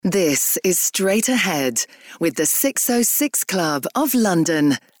This is Straight Ahead with the 606 Club of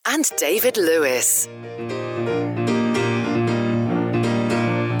London and David Lewis.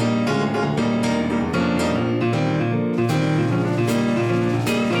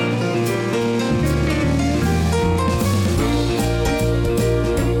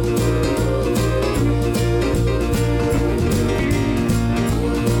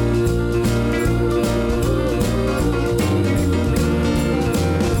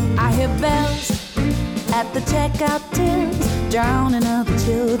 At the checkout tills, drowning out the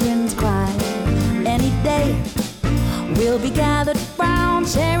children's cry. Any day, we'll be gathered round,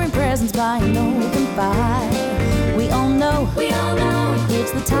 sharing presents by an open fire. We all know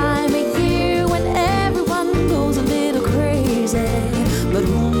it's the time of year when everyone goes a little crazy. But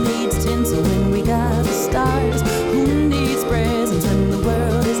who needs tinsel when we got the stars? Who needs presents when the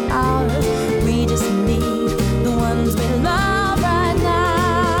world is ours? We just need the ones we love.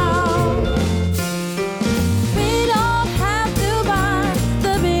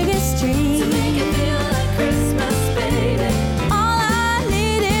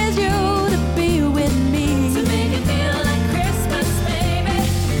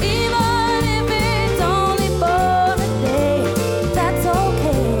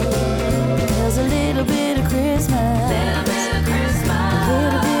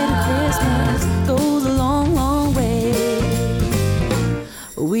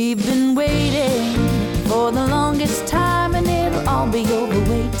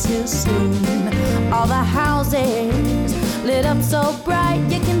 All the houses lit up so bright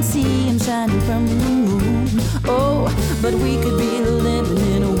you can see them shining from the moon. Oh, but we could be living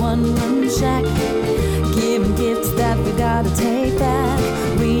in a one-room shack, giving gifts that we gotta take back.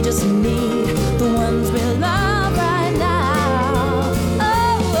 We just need the ones we love right now.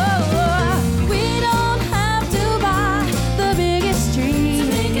 Oh, oh, oh. We don't have to buy the biggest tree to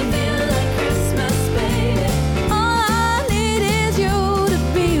make it feel like Christmas, baby. All I need is you to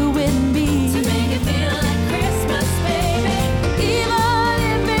be with me.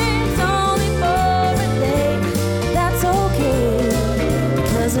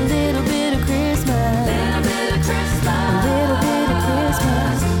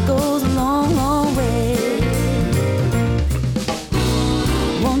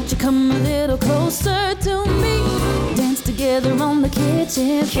 Come a little closer to me, dance together on the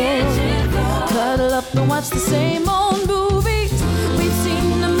kitchen floor, cuddle up and watch the same old movies we've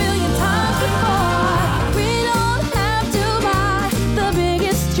seen a million times before. We don't have to buy the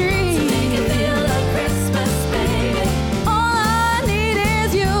biggest tree to make it feel like Christmas, baby. All I need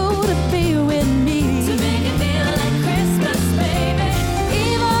is you to be with me to make it feel like Christmas, baby.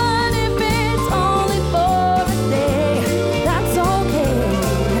 Even if it's only for a day, that's okay.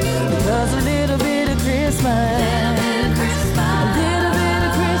 A little bit of Christmas, a little bit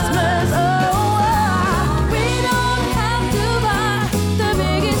of Christmas, oh, we don't have to buy the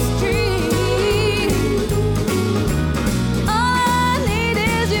biggest tree. All I need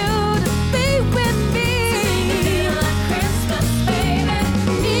is you to be with me. Feel like Christmas, baby.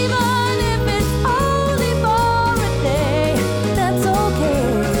 Even if it's only for a day, that's okay.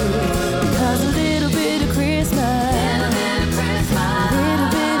 Because a little bit of Christmas, a little bit of Christmas, a little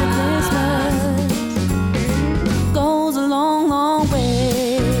bit of Christmas goes a long, long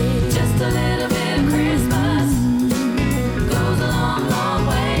way. Just a little bit of Christmas goes a long, long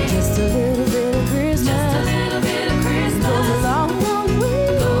way. Just a little bit of Christmas, just a little bit of Christmas goes a long, long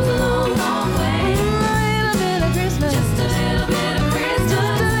way. Goes a long, long way. A little bit of Christmas, just a little bit of Christmas,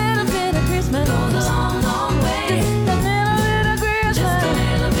 just a little bit of Christmas goes a long, long way. Just a little bit of Christmas, just a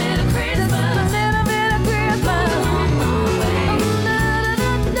little bit of Christmas, just a little bit of Christmas goes a long, long way.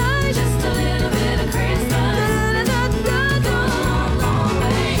 Just a little bit of Christmas goes a long, long way. Just a little bit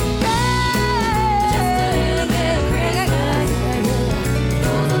of Christmas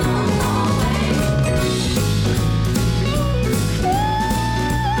goes a long, long way.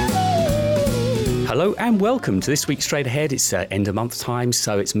 Hello and welcome to this week's Straight Ahead. It's end of month time,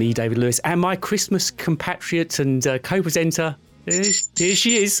 so it's me, David Lewis, and my Christmas compatriot and co-presenter. Here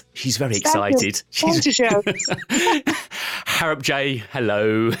she is. She's very excited. Thank you, Joe. Harrop J,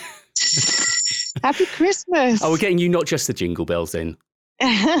 hello. Happy Christmas. Oh, we're getting you not just the jingle bells then.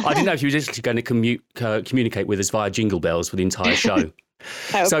 I didn't know if you were just going to communicate with us via jingle bells for the entire show.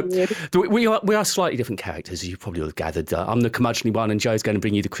 That would be weird. We are slightly different characters, as you probably will have gathered. I'm the curmudgeonly one, and Joe's going to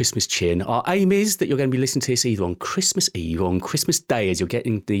bring you the Christmas cheer. Our aim is that you're going to be listening to this either on Christmas Eve or on Christmas Day as you're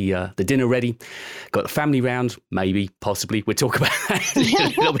getting the dinner ready. Got the family round, maybe, possibly. We'll talk about that a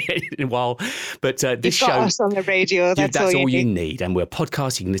little bit in a while. But this You've got show... us on the radio. That's all you need. And we're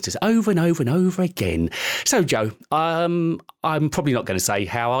podcasting. You can listen to us over and over and over again. So, Joe, I'm probably not going to say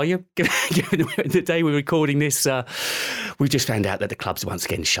how are you, given the day we're recording this. We just found out that the club's once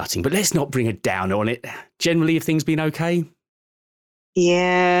again shutting, but let's not bring a down on it. Generally, have things been okay?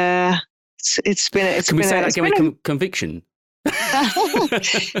 Yeah, it's been. Can we say that again with conviction? Well,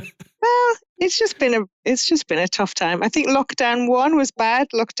 it's just been a tough time. I think lockdown 1 was bad.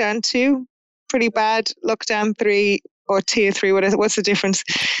 Lockdown 2, pretty bad. Lockdown 3 or tier 3, what's the difference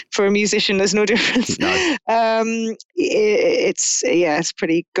for a musician? There's no difference. No. It's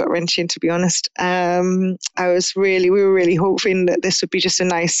pretty gut wrenching, to be honest. We were really hoping that this would be just a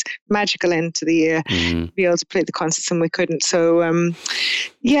nice magical end to the year, be able to play the concerts, and we couldn't. So,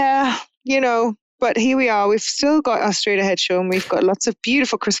 but here we are. We've still got our Straight Ahead show, and we've got lots of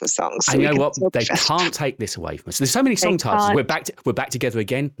beautiful Christmas songs. So you know what? They can't take this away from us. There's so many song titles. We're back together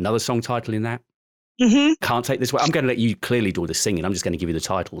again. Another song title in that. Mm-hmm. Can't take this away. I'm going to let you clearly do the singing. I'm just going to give you the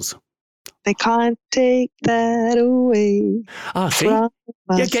titles. They can't take that away. See?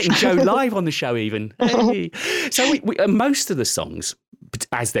 You're getting Joe live on the show even. Hey. So most of the songs,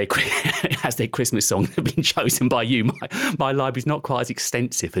 as their Christmas songs, have been chosen by you. My library's not quite as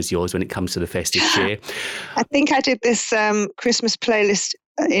extensive as yours when it comes to the festive cheer. I think I did this Christmas playlist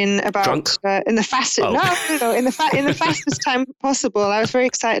in about in the fastest in the fastest time possible. I was very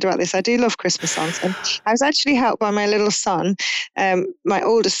excited about this. I do love Christmas songs, and I was actually helped by my little son, my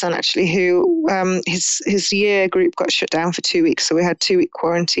oldest son actually, who his year group got shut down for 2 weeks, so we had 2-week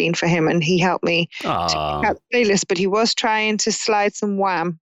quarantine for him, and he helped me to pick out the playlist. But he was trying to slide some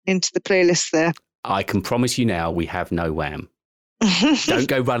Wham into the playlist there. I can promise you now, we have no Wham. Don't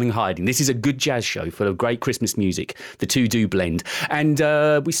go running hiding. This is a good jazz show full of great Christmas music. The two do blend. And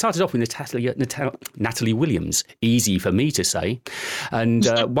we started off with Natalie Williams, Easy for Me to Say. And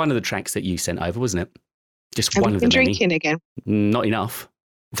one of the tracks that you sent over, wasn't it? Just one of the many. Drinking again? Not enough.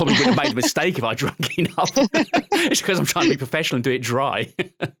 Probably would have made a mistake if I drank enough. It's because I'm trying to be professional and do it dry.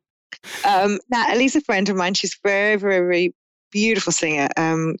 Natalie's a friend of mine. She's very, very, very beautiful singer.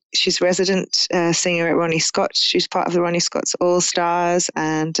 She's resident singer at Ronnie Scott's. She's part of the Ronnie Scott's All Stars,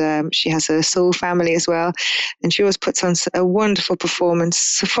 and she has a soul family as well. And she always puts on a wonderful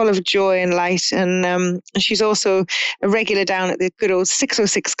performance, full of joy and light. And she's also a regular down at the good old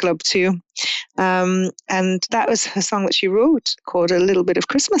 606 Club too. And that was her song that she wrote, called A Little Bit of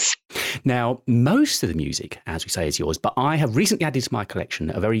Christmas. Now, most of the music, as we say, is yours, but I have recently added to my collection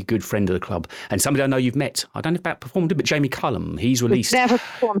a very good friend of the club and somebody I know you've met. I don't know about performed, but Jamie Cullum. He's released... We've never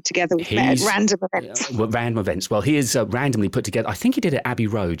performed together. We've met at random events. Random events. Well, he is randomly put together. I think he did it at Abbey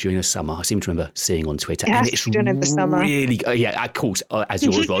Road during the summer. I seem to remember seeing on Twitter. And it's done in the summer. Really... yeah, of course, as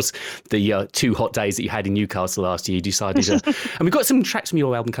yours was. The 2 hot days that you had in Newcastle last year, you decided... and we've got some tracks from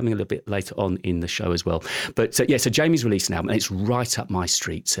your album coming a little bit later on in the show as well. But so Jamie's released an album, and it's right up my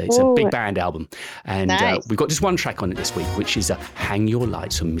street. So it's a big band album. And nice. We've got just one track on it this week, which is Hang Your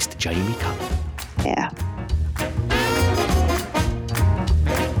Lights from Mr. Jamie Cullum. Yeah.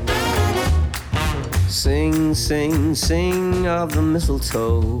 Sing, sing, sing of the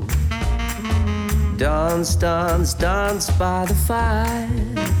mistletoe. Dance, dance, dance by the fire.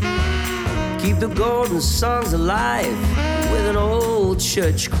 Keep the golden songs alive with an old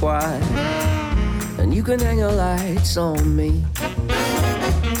church choir. And you can hang your lights on me.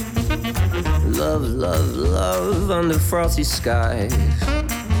 Love, love, love under frosty skies.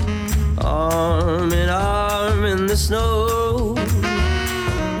 Arm in arm in the snow.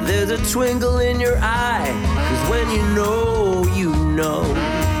 There's a twinkle in your eye, 'cause when you know.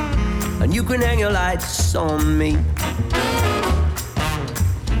 And you can hang your lights on me.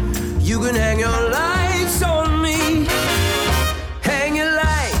 You can hang your lights on me. Hang your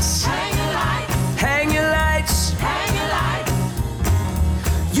lights. Hang your lights. Hang your lights. Hang your lights.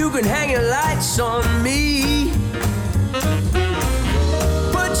 You can hang your lights on me.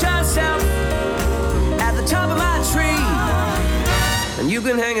 Put yourself at the top of my tree. And you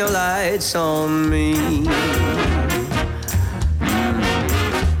can hang your lights on me.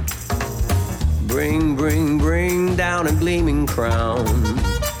 Bring, bring, bring down a gleaming crown.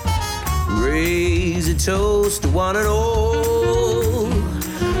 Raise a toast to one and all.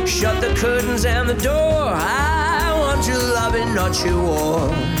 Shut the curtains and the door. I want your loving, not your war.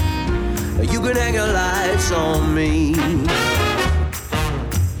 You can hang your lights on me.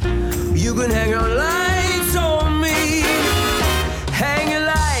 You can hang your lights on me. Hang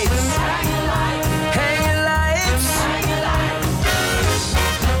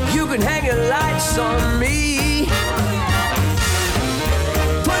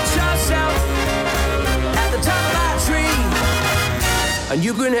and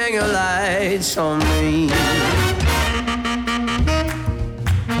you can hang your lights on me.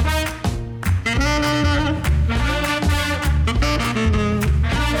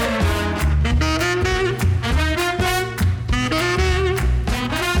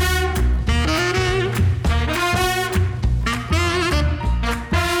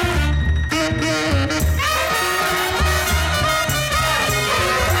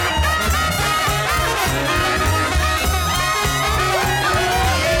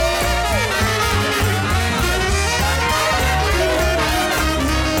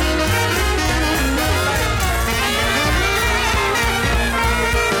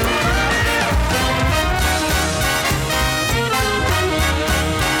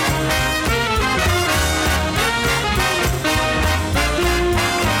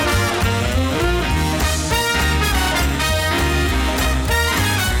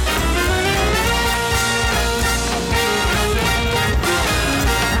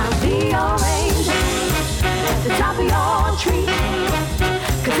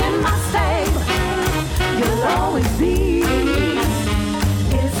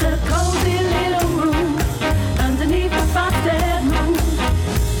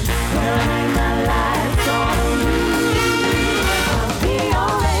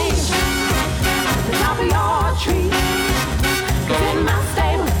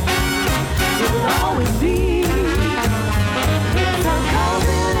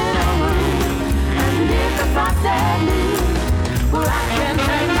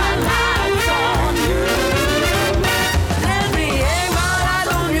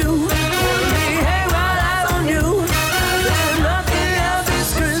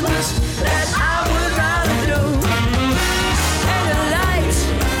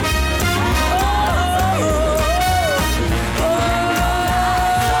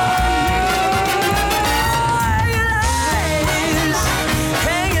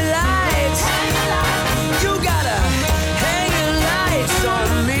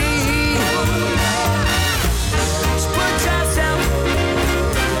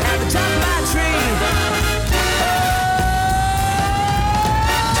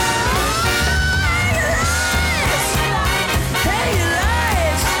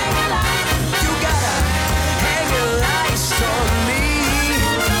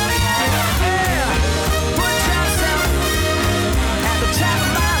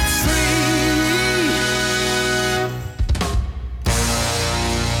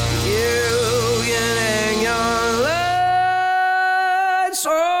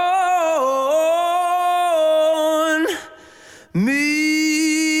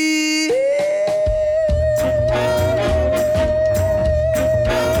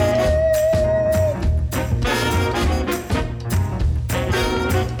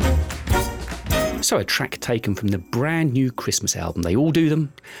 So a track taken from the brand new Christmas album. They all do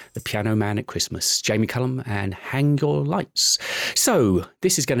them. The Piano Man at Christmas, Jamie Cullum and Hang Your Lights. So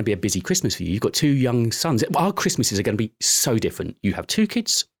this is going to be a busy Christmas for you. You've got two young sons. Our Christmases are going to be so different. You have two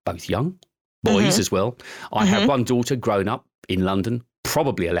kids, both young, boys as well. I have one daughter grown up in London,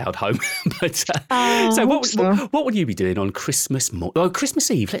 probably allowed home. But so what would you be doing on Christmas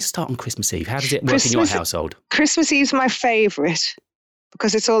Christmas Eve? Let's start on Christmas Eve. How does it work in your household? Christmas Eve's my favourite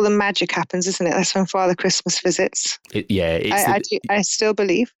because it's all the magic happens, isn't it? That's when Father Christmas visits. I still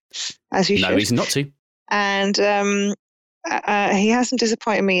believe, as you should. No reason not to. And he hasn't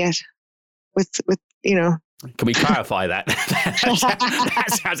disappointed me yet. With Can we clarify that?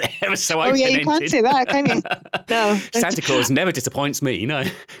 That sounds ever so open-ended. Oh yeah, you can't say that, can you? No. Santa Claus never disappoints me. No.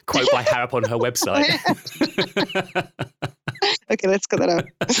 Quote by Harrop on her website. Okay, let's cut that out.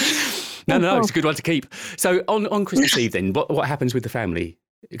 No, it's a good one to keep. So on Christmas Eve then, what happens with the family?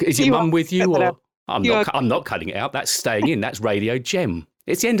 Is your mum with you? Or I'm not cutting it out. That's staying in. That's Radio Gem.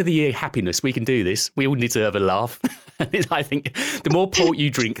 It's the end of the year happiness. We can do this. We all deserve a laugh. I think the more port you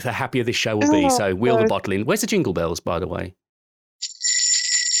drink, the happier this show will be. So wheel the bottle in. Where's the jingle bells, by the way?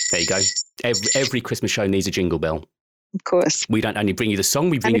 There you go. Every Christmas show needs a jingle bell. Of course. We don't only bring you the song,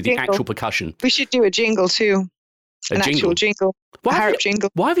 we bring you the actual percussion. We should do a jingle too. Actual jingle. Why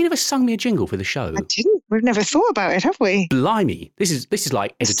have you never sung me a jingle for the show? I didn't. We've never thought about it, have we? Blimey. This is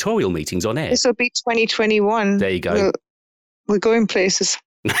like editorial meetings on air. This will be 2021. There you go. We're going places.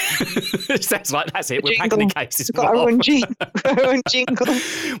 Sounds like that's it. We're packing the cases. We've got our own jingle.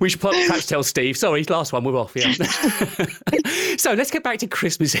 We should perhaps tell Steve. Sorry, last one, we're off. Yeah. So let's get back to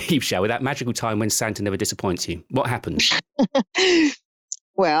Christmas Eve, shall we? That magical time when Santa never disappoints you. What happened?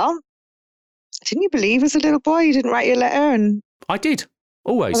 Well, didn't you believe as a little boy you didn't write your letter? And I did.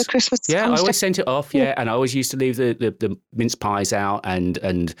 Always. All the Christmas Yeah, I stuff. always sent it off, and I always used to leave the mince pies out and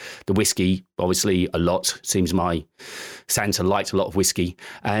the whiskey, obviously, a lot. Seems my Santa liked a lot of whiskey.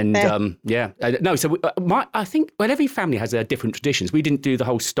 And, I think, well, every family has their different traditions. We didn't do the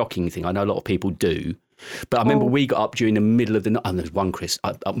whole stocking thing. I know a lot of people do. But I remember we got up during the middle of the night, and there's one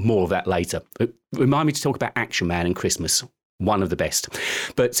more of that later. Remind me to talk about Action Man and Christmas. One of the best.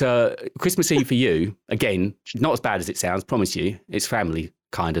 But Christmas Eve for you, again, not as bad as it sounds, promise you. It's family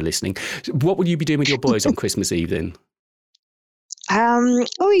kind of listening. What will you be doing with your boys on Christmas Eve then?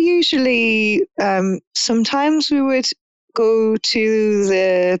 Usually, sometimes we would go to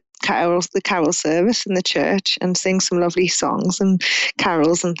the carol service in the church and sing some lovely songs and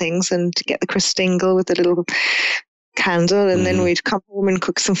carols and things, and get the Christingle with the little candle, and then we'd come home and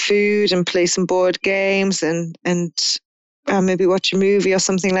cook some food and play some board games and maybe watch a movie or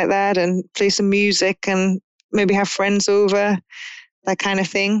something like that, and play some music and maybe have friends over, that kind of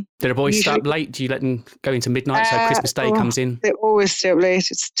thing. Do the boys stay up late? Do you let them go into midnight so Christmas Day comes in? They always stay up late.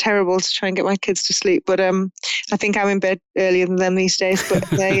 It's terrible to try and get my kids to sleep, but I think I'm in bed earlier than them these days. But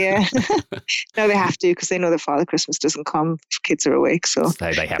they no, they have to, because they know that Father Christmas doesn't come if kids are awake. So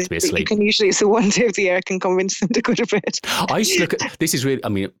they have to be asleep. Usually it's the one day of the year I can convince them to go to bed. I used to look at this is really. I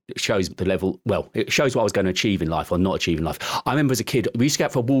mean, it shows the level. Well, it shows what I was going to achieve in life or not achieve in life. I remember as a kid, we used to go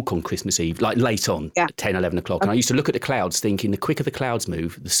out for a walk on Christmas Eve, like late on, 10, 11 o'clock, and I used to look at the clouds, thinking the quicker the clouds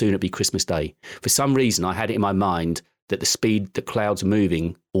move, the sooner it'd be Christmas Day. For some reason, I had it in my mind that the speed the clouds are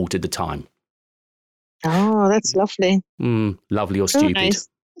moving altered the time. Oh, that's lovely. Lovely or stupid. Nice.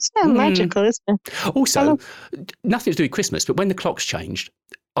 It's not magical, isn't it? Also, nothing to do with Christmas, but when the clocks changed,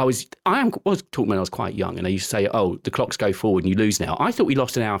 I was talking when I was quite young, and they used to say, "Oh, the clocks go forward and you lose an hour." I thought we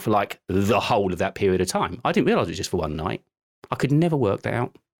lost an hour for like the whole of that period of time. I didn't realise it was just for one night. I could never work that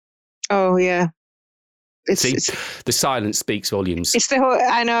out. Oh yeah. See, the silence speaks volumes. It's the whole.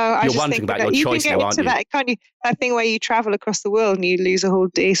 I know. You're wondering about your choice now, aren't you? That, can't you? That thing where you travel across the world and you lose a whole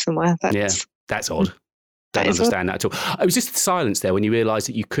day somewhere. That's odd. Don't understand that at all. It was just the silence there when you realised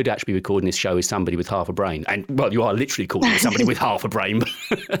that you could actually be recording this show with somebody with half a brain. And, well, you are literally calling somebody with half a brain.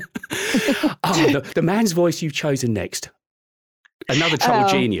 The man's voice you've chosen next. Another trouble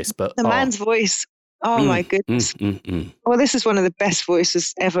genius, but... The man's voice. Oh, my goodness. Well, this is one of the best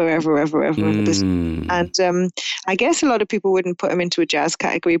voices ever. And I guess a lot of people wouldn't put him into a jazz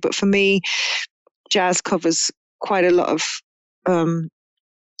category, but for me, jazz covers quite a lot of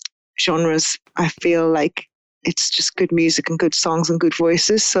genres. I feel like it's just good music and good songs and good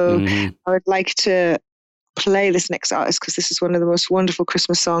voices. So I would like to play this next artist, because this is one of the most wonderful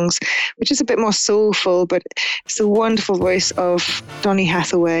Christmas songs, which is a bit more soulful, but it's the wonderful voice of Donny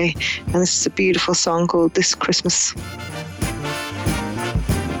Hathaway, and this is a beautiful song called This Christmas.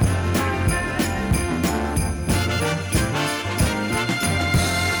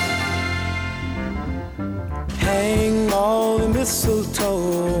 Hang all the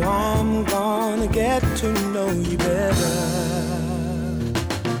mistletoe, I'm gonna get to know you better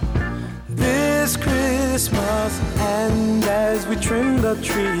this Christmas. And as we trim the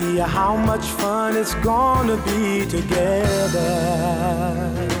tree, how much fun it's gonna be together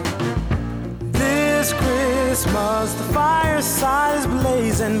this Christmas. The fireside is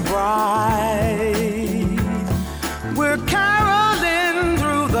blazing bright, we're caroling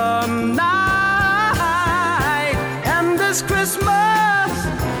through the night, and this Christmas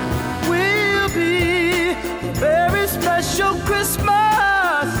will be a very special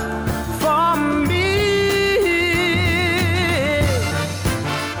Christmas for me.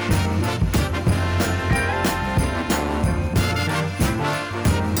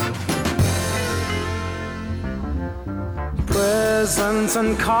 Presents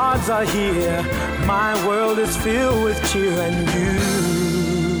and cards are here, my world is filled with cheer and you.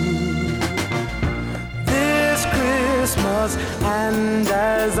 This Christmas, and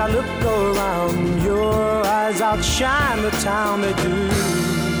as I look around, your eyes outshine the town they do.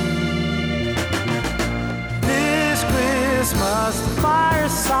 This Christmas, the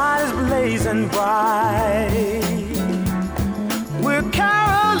fireside is blazing bright, we're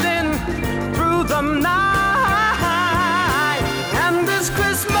caroling through the night, and this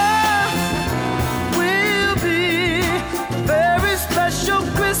Christmas will be a very special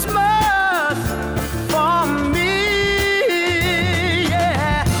Christmas for me,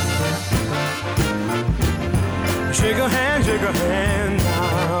 yeah. Shake a hand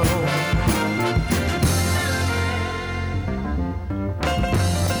now.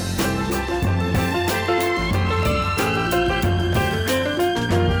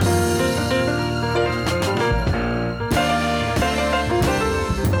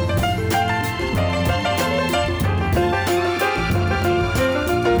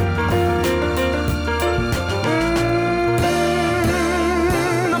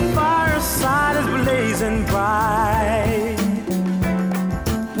 blazing bright.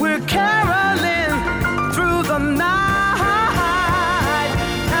 We're caroling through the night,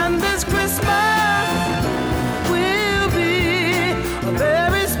 and this Christmas will be a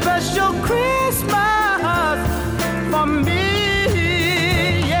very special Christmas for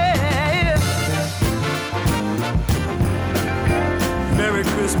me. Yeah. Merry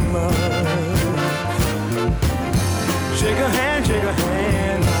Christmas. Shake a hand now.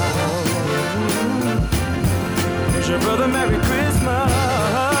 Wish your brother Merry Christmas.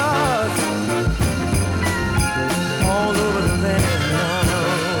 All over the land now.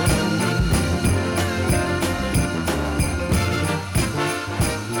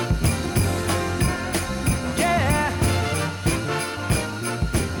 Yeah.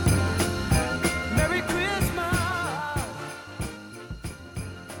 Merry Christmas.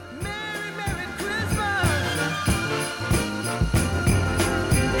 Merry, Merry Christmas.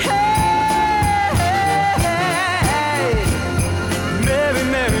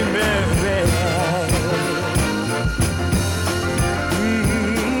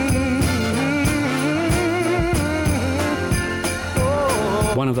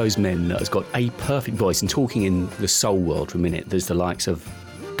 One of those men that has got a perfect voice. And talking in the soul world for a minute, there's the likes of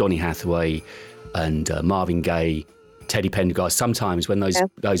Donny Hathaway and Marvin Gaye, Teddy Pendergrass. Sometimes when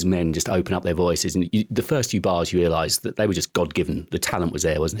those men just open up their voices, and the first few bars you realise that they were just God-given. The talent was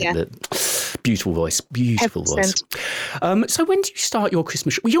there, wasn't it? Beautiful voice, beautiful 100%. voice. So when do you start your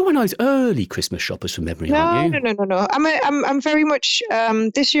Christmas? Well, you're one of those early Christmas shoppers from memory, aren't you? No. I'm very much.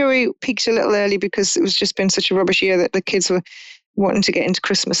 This year we peaked a little early because it was just been such a rubbish year that the kids were wanting to get into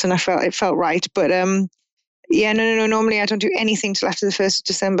Christmas, and it felt right. But no. Normally I don't do anything till after the 1st of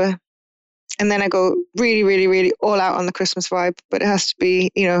December. And then I go really, really, really all out on the Christmas vibe. But it has to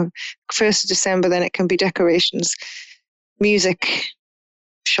be, 1st of December, then it can be decorations, music,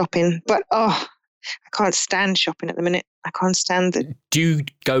 shopping. But, I can't stand shopping at the minute. I can't stand it. Do you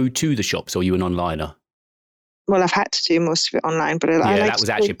go to the shops, or are you an onliner? Well, I've had to do most of it online, but I like that was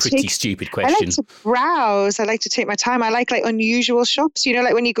actually a pretty stupid question. I like to browse. I like to take my time. I like unusual shops.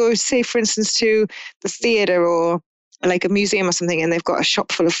 Like when you go, say, for instance, to the theatre or like a museum or something, and they've got a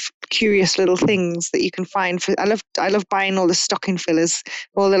shop full of curious little things that you can find. I love buying all the stocking fillers,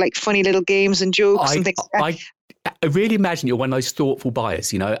 all the like funny little games and jokes and things. I really imagine you're one of those thoughtful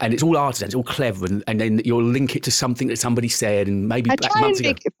buyers, and it's all artisan, it's all clever, and then you'll link it to something that somebody said, and maybe I try and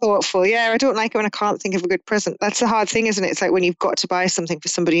make it thoughtful. Yeah, I don't like it when I can't think of a good present. That's the hard thing, isn't it? It's like when you've got to buy something for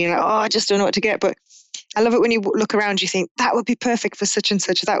somebody, you're like, I just don't know what to get. But I love it when you look around, you think that would be perfect for such and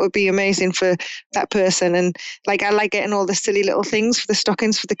such. That would be amazing for that person. And like I like getting all the silly little things for the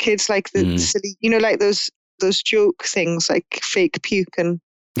stockings for the kids, like the silly, like those joke things, like fake puke and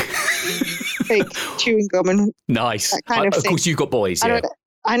fake chewing gum and nice. That kind of thing. Of course, you've got boys, yeah.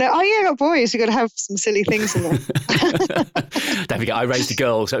 I know. Oh, yeah, I got boys. You've got to have some silly things in there. Don't forget, I raised a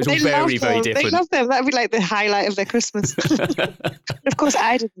girl, so it's all very, very different. They love them. That would be like the highlight of their Christmas. Of course,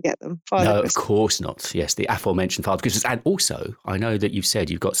 I didn't get them. No, of course not. Yes, the aforementioned Father Christmas. And also, I know that you've said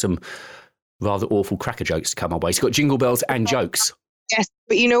you've got some rather awful cracker jokes to come our way. So you've got jingle bells and jokes. Yes,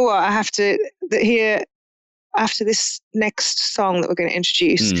 but you know what? I have to hear... After this next song that we're going to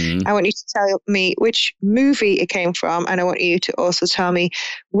introduce, I want you to tell me which movie it came from, and I want you to also tell me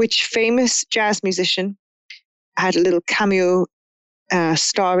which famous jazz musician had a little cameo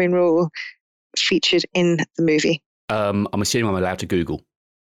starring role featured in the movie. I'm assuming I'm allowed to Google.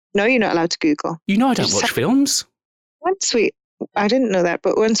 No, you're not allowed to Google. I don't watch films. I didn't know that,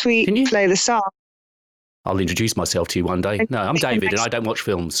 but once we play the song... I'll introduce myself to you one day. No, I'm David and I don't watch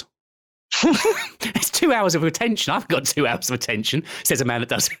films. It's 2 hours of attention. I've got 2 hours of attention, says a man that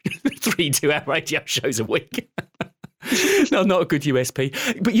does 3 2-hour radio shows a week. No, not a good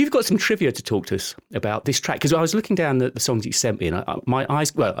USP. But you've got some trivia to talk to us about this track, because I was looking down the songs you sent me, and my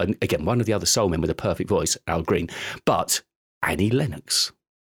eyes, well, again, one of the other soul men with a perfect voice, Al Green, but Annie Lennox.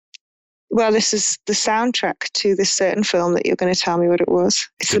 Well, this is the soundtrack to this certain film that you're going to tell me what it was.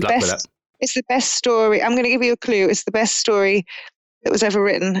 It's Good the luck best. with that. It's the best story. I'm going to give you a clue. It's the best story that was ever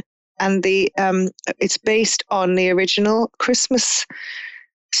written. And it's based on the original Christmas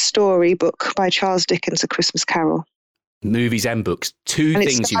story book by Charles Dickens, A Christmas Carol. Movies and books. Two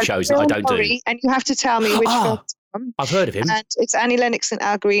things you've chosen I don't do. And you have to tell me which film it's from. I've heard of him. And it's Annie Lennox and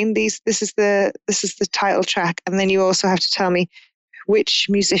Al Green. This is the title track. And then you also have to tell me which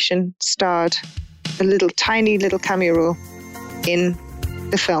musician starred a tiny little cameo role in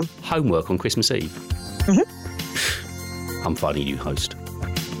the film. Homework on Christmas Eve. Mm-hmm. I'm finding you host.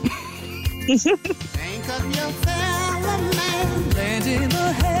 Think of your fellow man, lend him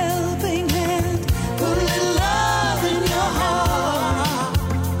a helping hand, put a little love in your heart.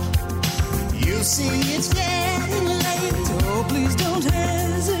 You see it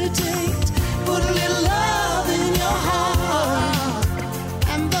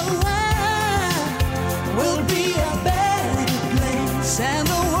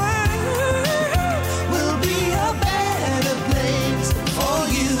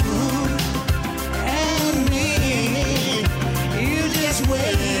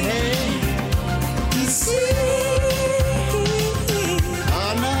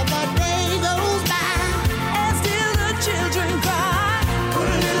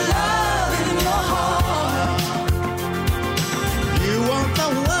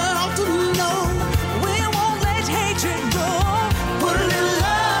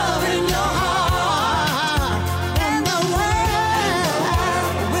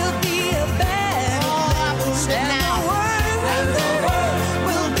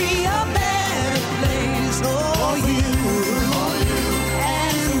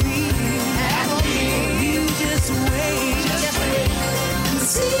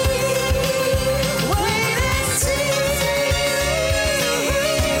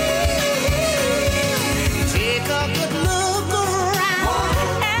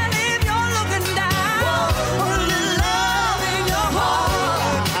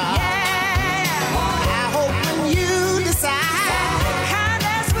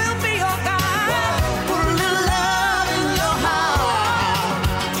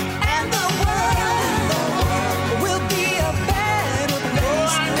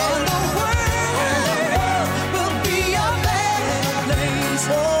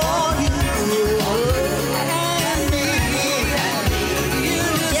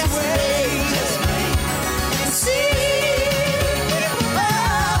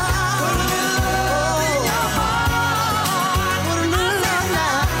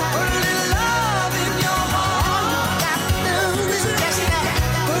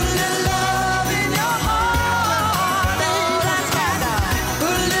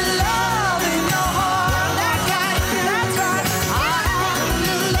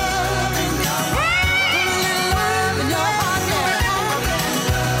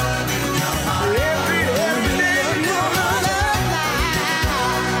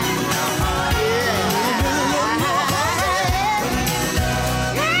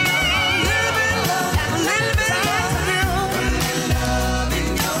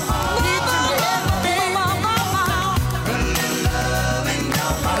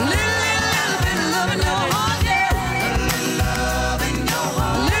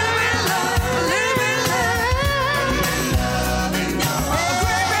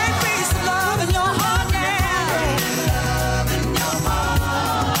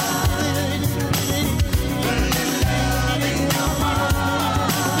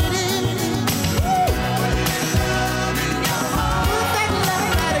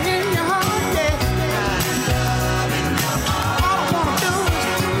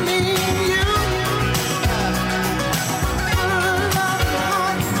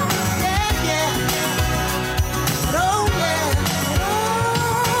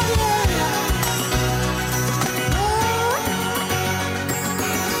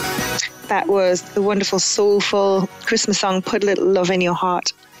That was the wonderful, soulful Christmas song, Put a Little Love in Your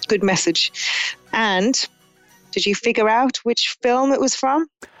Heart. Good message. And did you figure out which film it was from?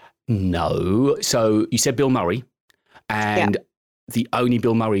 No. So you said Bill Murray, and the only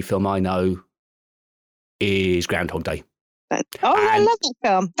Bill Murray film I know is Groundhog Day. I love that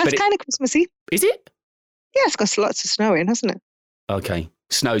film. That's kind of Christmassy. Is it? Yeah, it's got lots of snow in, hasn't it? Okay.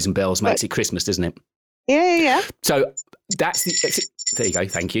 Snows and bells makes it Christmas, doesn't it? Yeah. So that's there you go.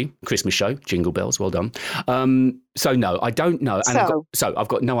 Thank you. Christmas show, Jingle Bells. Well done. So no, I don't know. And I've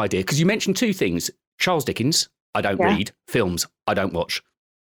got no idea, because you mentioned two things. Charles Dickens, I don't read. Films, I don't watch.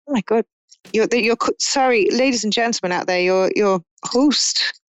 Oh my God. You're sorry, ladies and gentlemen out there, your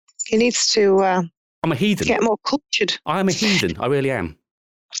host, he needs to I'm a heathen. Get more cultured. I am a heathen. I really am.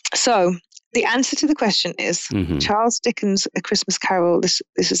 So the answer to the question is Charles Dickens' A Christmas Carol. This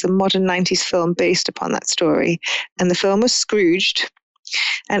is a modern 90s film based upon that story. And the film was Scrooged.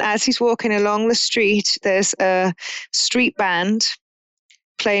 And as he's walking along the street, there's a street band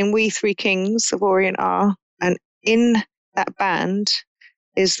playing We Three Kings of Orient Are. And in that band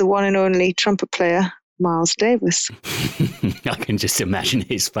is the one and only trumpet player, Miles Davis. I can just imagine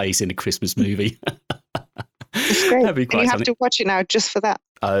his face in a Christmas movie. It's great. That'd be quite and you have to watch it now just for that.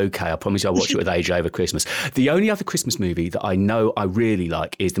 Okay, I promise you I'll watch it with AJ over Christmas. The only other Christmas movie that I know I really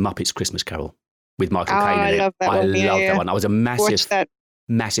like is The Muppets Christmas Carol with Michael Caine in it. I love that one. I love that one. I was a massive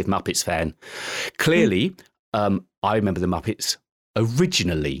Muppets fan. Clearly, I remember The Muppets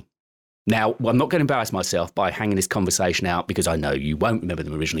originally. Now, I'm not going to embarrass myself by hanging this conversation out, because I know you won't remember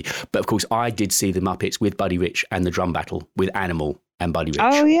them originally. But of course, I did see The Muppets with Buddy Rich and the drum battle with Animal and Buddy Rich.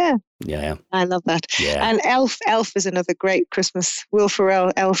 Oh, yeah. Yeah. I love that. Yeah. And Elf is another great Christmas. Will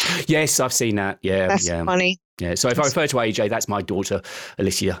Ferrell, Elf. Yes, I've seen that. Yeah. That's funny. Yeah. So if I refer to AJ, that's my daughter,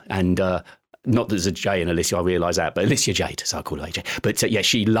 Alicia. And not that there's a J in Alicia, I realise that, but Alicia Jade, so I call her AJ. But yeah,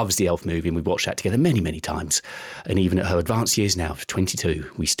 she loves the Elf movie, and we've watched that together many, many times. And even at her advanced years now,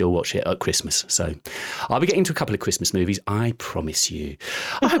 22, we still watch it at Christmas. So I'll be getting to a couple of Christmas movies, I promise you.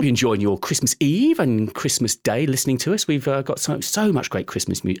 I hope you're enjoying your Christmas Eve and Christmas Day listening to us. We've got so much great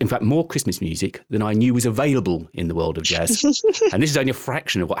Christmas music. In fact, more Christmas music than I knew was available in the world of jazz. And this is only a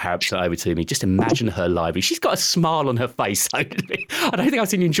fraction of what Harriet sent over to me. Just imagine her library. She's got a smile on her face. I don't think I've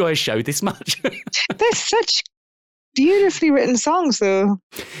seen you enjoy a show this much. They're such beautifully written songs, though.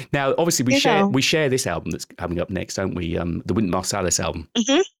 Now, obviously, we share this album that's coming up next, don't we? The Wynton Marsalis album.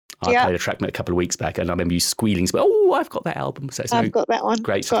 Mm-hmm. I played a track a couple of weeks back, and I remember you squealing. Oh, I've got that album. So I've got that one.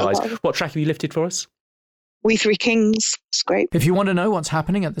 Great surprise. What track have you lifted for us? We Three Kings. It's great. If you want to know what's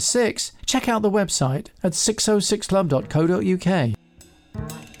happening at the Six, check out the website at 606club.co.uk.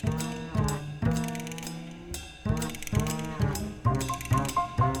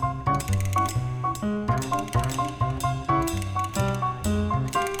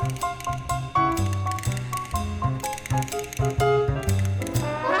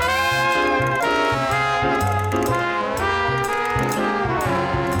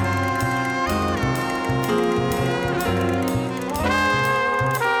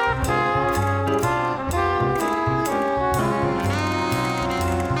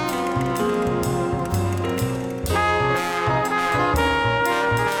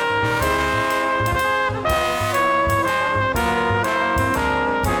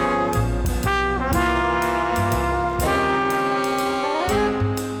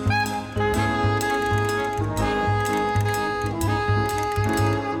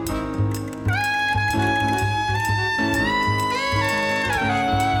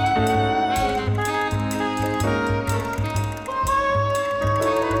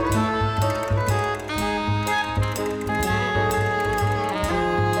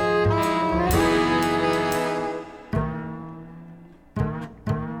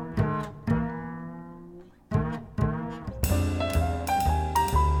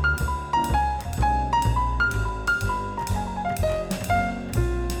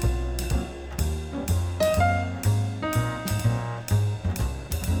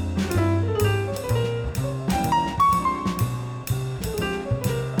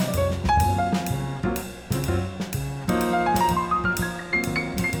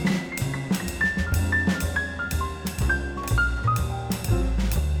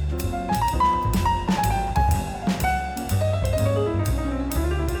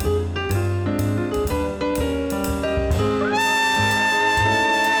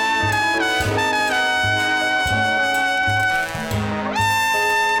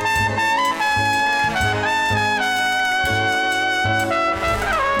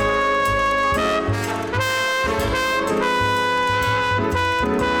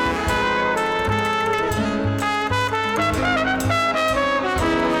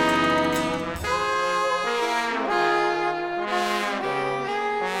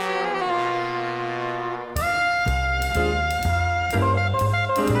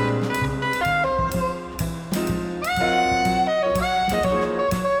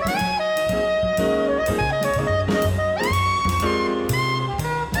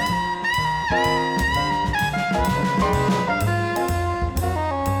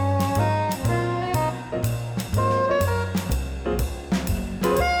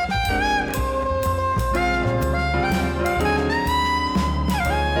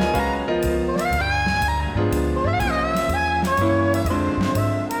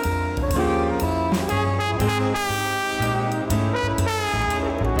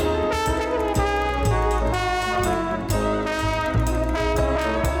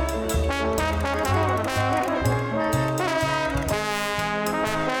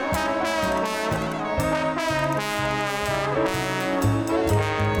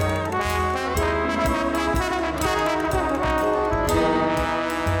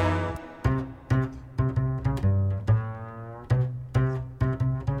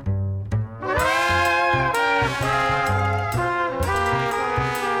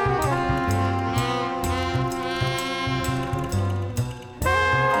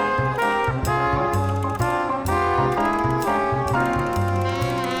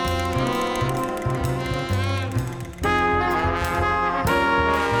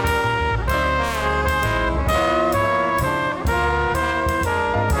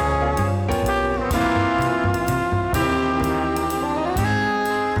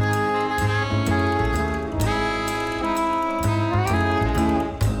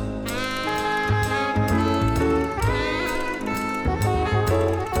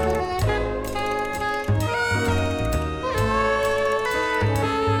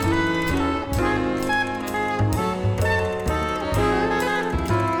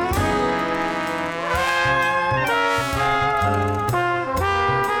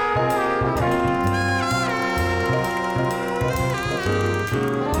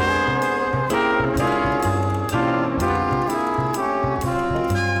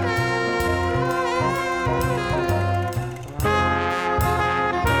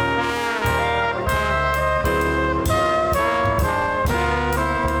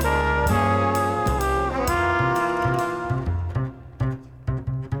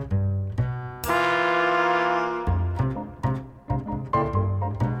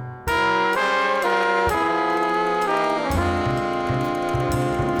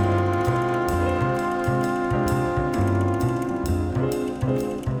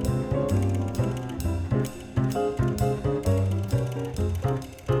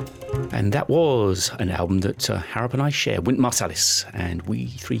 And that was an album that Harrop and I share, Wynton Marsalis and We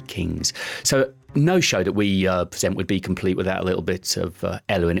Three Kings. So no show that we present would be complete without a little bit of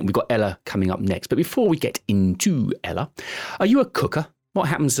Ella in it. We've got Ella coming up next. But before we get into Ella, are you a cooker? What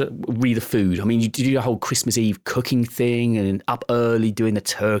happens with the food? I mean, you do the whole Christmas Eve cooking thing and up early doing the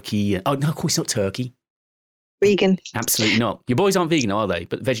turkey. Oh, no, of course not turkey. Vegan. Absolutely not. Your boys aren't vegan, are they?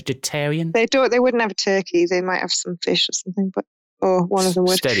 But vegetarian? They wouldn't have a turkey. They might have some fish or something, or one of them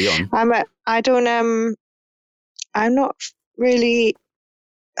would. Steady on. I'm not really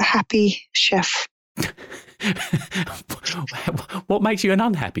a happy chef. What makes you an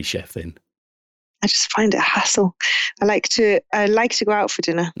unhappy chef then? I just find it a hassle. I like to go out for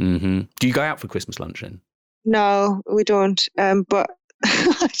dinner. Mm-hmm. Do you go out for Christmas lunch then? No, we don't. But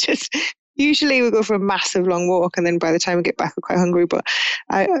usually we go for a massive long walk, and then by the time we get back, we're quite hungry. But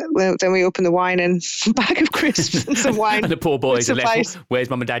then we open the wine and a bag of crisps and some wine. And the poor boys are left. Where's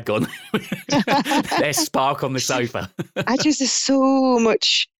Mum and Dad gone? There's Spark on the sofa. There's so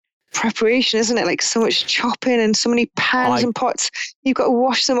much preparation, isn't it? Like so much chopping and so many pans and pots. You've got to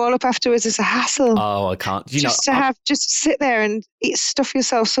wash them all up afterwards. It's a hassle. Oh, I can't. Just sit there and stuff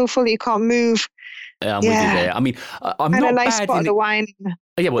yourself so full that you can't move. I'm with you there. I mean, I'm and not a nice bad spot of the wine.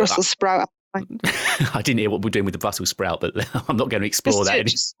 Brussels sprout. I didn't hear what we're doing with the Brussels sprout, but I'm not going to explore that.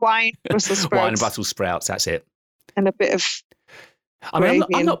 Just wine, Brussels sprouts. Wine and Brussels sprouts, that's it. And a bit of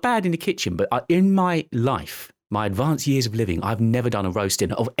I'm not bad in the kitchen, but in my life, my advanced years of living, I've never done a roast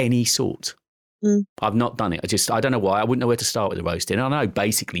dinner of any sort. I've not done it. I don't know why. I wouldn't know where to start with a roast dinner. I know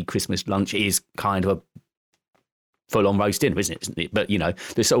basically Christmas lunch is kind of a full-on roast dinner, isn't it? But,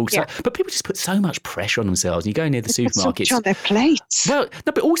 there's also... Yeah. But people just put so much pressure on themselves. You go near the supermarkets... So much on their plates. Well,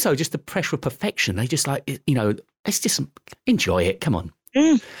 no, but also just the pressure of perfection. They just let's just enjoy it. Come on.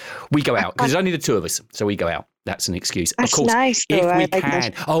 We go out, because there's only the two of us, so we go out. That's an excuse. That's of course, nice, though. If we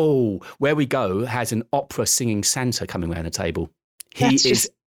can... where we go has an opera singing Santa coming around the table. He is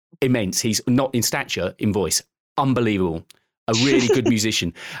immense. He's not in stature, in voice. Unbelievable. A really good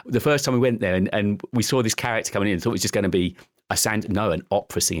musician. The first time we went there and we saw this character coming in, I thought it was just going to be an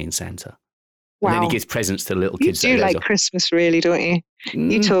opera singing Santa. Wow. And then he gives presents to the little kids. You do like Christmas, really, don't you?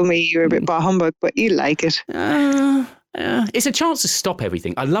 You told me you were a bit bar humbug, but you like it. It's a chance to stop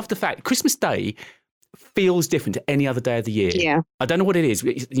everything. I love the fact Christmas Day feels different to any other day of the year. Yeah. I don't know what it is.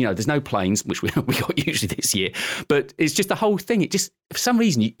 There's no planes, which we got usually this year, but it's just the whole thing. It just, for some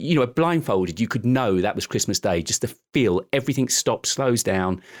reason, blindfolded, you could know that was Christmas Day, just to feel everything stops, slows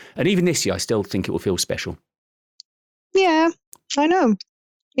down. And even this year, I still think it will feel special. Yeah, I know.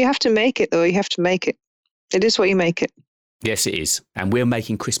 You have to make it, though. You have to make it. It is what you make it. Yes, it is. And we're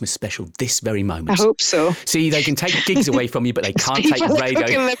making Christmas special this very moment. I hope so. See, they can take gigs away from you, but they can't take the radio.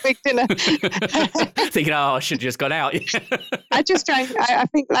 Cooking their big dinner. Thinking, I should have just gone out. I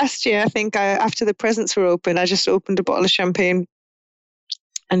think last year, after the presents were open, I just opened a bottle of champagne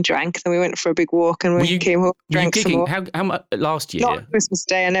and drank. Then we went for a big walk and we came home, drank some more. How much last year? Not Christmas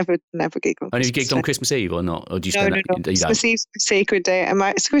Day. I never gigged on Christmas Day. You gigged on Christmas Eve or not? Or do you No. Christmas Eve's a sacred day. And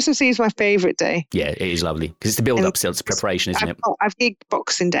Christmas Eve's my favourite day. Yeah, it is lovely. Because it's the build-up still. It's preparation, isn't it? I've gigged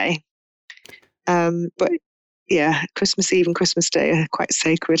Boxing Day. But yeah, Christmas Eve and Christmas Day are quite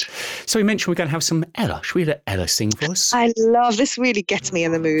sacred. So we mentioned we're going to have some Ella. Should we let Ella sing for us? I love this. Really gets me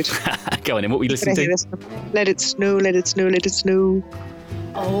in the mood. Go on then. What we listen to? Let it snow, let it snow, let it snow.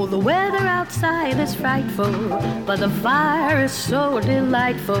 Oh, the weather outside is frightful, but the fire is so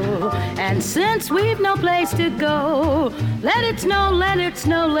delightful. And since we've no place to go, let it snow, let it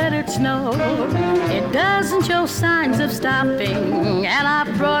snow, let it snow. It doesn't show signs of stopping, and I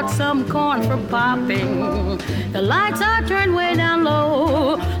brought some corn for popping. The lights are turned way down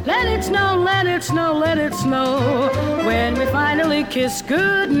low. Let it snow, let it snow, let it snow. When we finally kiss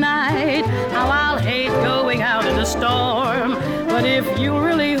goodnight, how I'll hate going out in the storm. But if you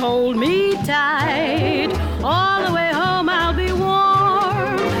really hold me tight, all the way home I'll be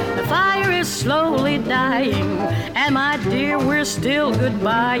warm. The fire is slowly dying, and my dear, we're still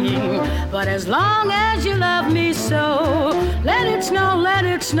goodbying. But as long as you love me so, let it snow, let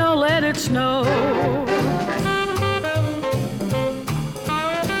it snow, let it snow.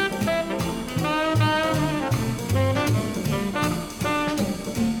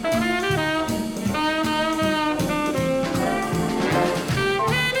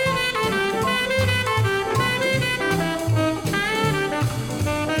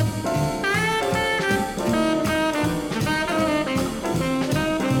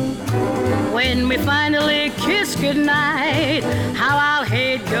 When we finally kiss goodnight, how I'll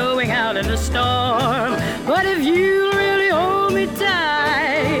hate going out in the storm. But if you really hold me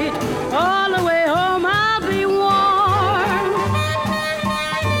tight, all the way home I'll be warm.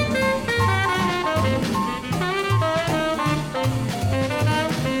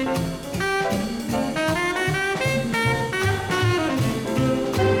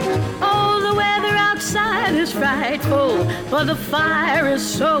 frightful, but the fire is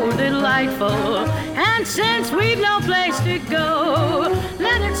so delightful. And since we've no place to go,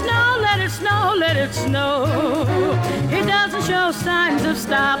 let it snow, let it snow, let it snow. It doesn't show signs of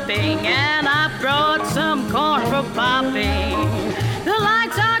stopping, and I brought some corn for popping. The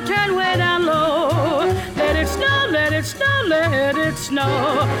lights are turned way down low. Let it snow, let it snow, let it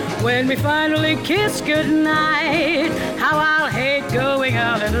snow. When we finally kiss goodnight, how I'll hate going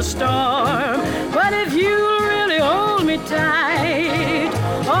out in a storm. But if you'll really hold me tight,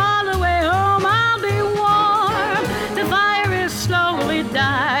 all the way home I'll be warm. The fire is slowly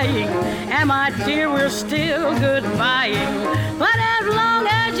dying, and my dear, we're still goodbying. But as long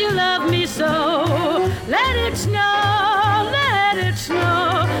as you love me so, let it snow, let it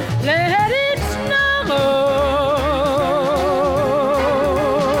snow, let it snow.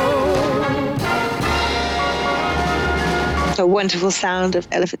 A wonderful sound of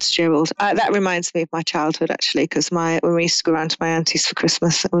Ella Fitzgerald. That reminds me of my childhood, actually, because when we used to go around to my auntie's for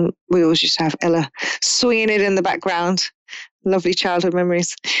Christmas, we always used to have Ella swinging it in the background. Lovely childhood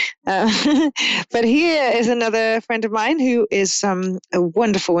memories. But here is another friend of mine who is a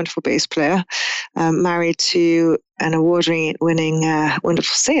wonderful, wonderful bass player, married to an award-winning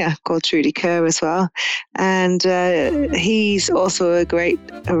wonderful singer called Trudy Kerr as well. And he's also a great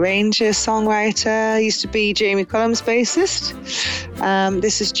arranger, songwriter. He used to be Jamie Cullum's bassist.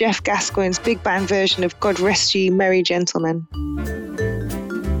 This is Jeff Gascoigne's big band version of God Rest Ye Merry Gentlemen.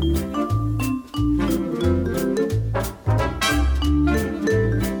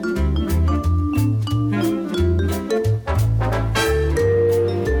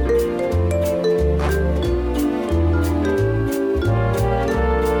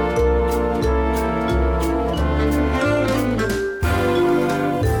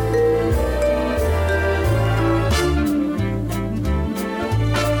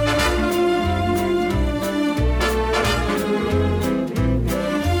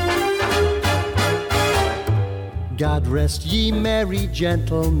 God rest ye merry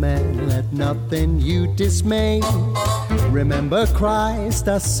gentlemen, let nothing you dismay. Remember Christ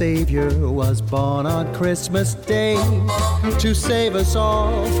our Savior was born on Christmas Day to save us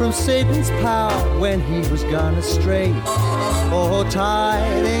all from Satan's power when he was gone astray. Oh,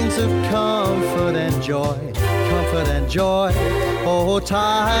 tidings of comfort and joy, comfort and joy. Oh,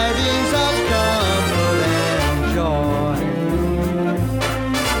 tidings of comfort and joy.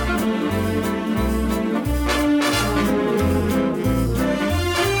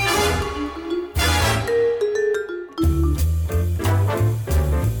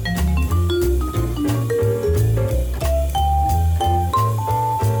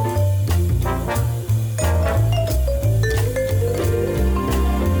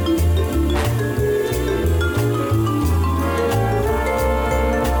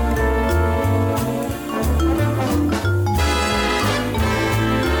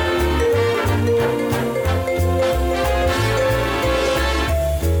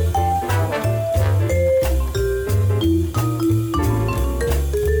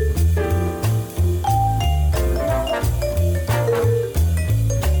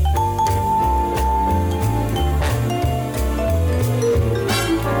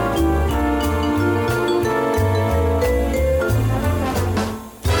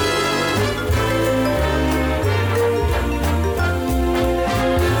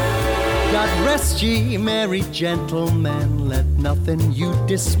 Ye merry gentlemen, let nothing you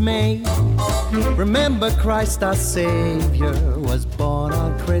dismay. Remember Christ our Savior was born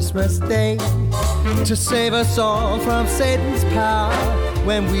on Christmas Day to save us all from Satan's power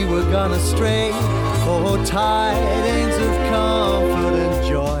when we were gone astray. Oh, tidings of comfort and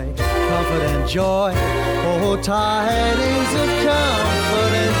joy, comfort and joy. Oh, tidings of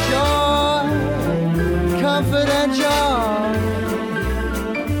comfort and joy, comfort and joy.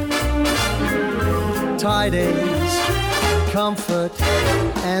 Tidings, comfort,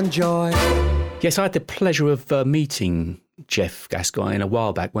 and joy. Yes, I had the pleasure of meeting Jeff Gascoigne a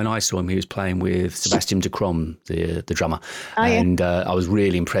while back. When I saw him, he was playing with Sebastian de Krom, the drummer. And I was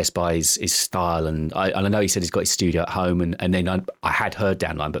really impressed by his style. And I know he said he's got his studio at home. And then I had heard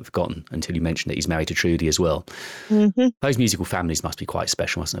Downline, but forgotten until you mentioned that he's married to Trudy as well. Mm-hmm. Those musical families must be quite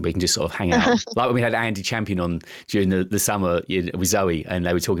special, mustn't they? We can just sort of hang out. Like when we had Andy Champion on during the summer with Zoe, and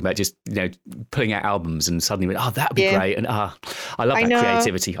they were talking about just, pulling out albums, and suddenly went, that would be great. And I love that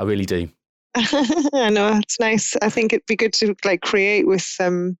creativity. I really do. I know, it's nice. I think it'd be good to create with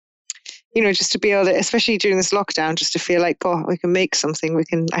just to be able to, especially during this lockdown, just to feel like, we can make something, we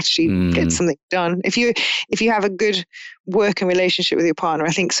can actually get something done. If you have a good working relationship with your partner,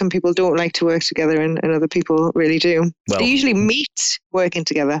 I think some people don't like to work together, and other people really do. Well, they usually meet working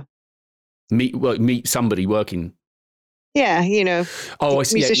together. Meet somebody working Yeah, Oh, I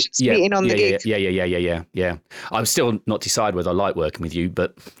see. musicians meeting on the gig. Yeah. I'm still not decided whether I like working with you,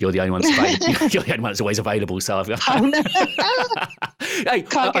 but you're the only one that's available. You're the only one that's always available. So I've got. Oh, no. Hey,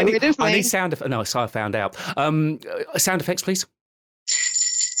 Can't get rid of me. I need sound. No, so I found out. Sound effects, please.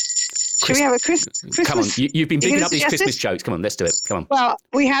 Should we have a Christmas? Come on, you've been bigging gonna up these suggest Christmas this? jokes. Come on, let's do it. Come on. Well,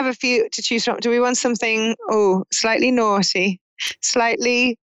 we have a few to choose from. Do we want something, slightly naughty,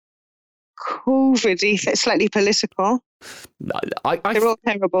 slightly COVID-y, slightly political? They're all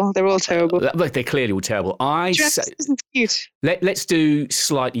terrible. They're all terrible. They're clearly all terrible. I say, isn't cute. let's do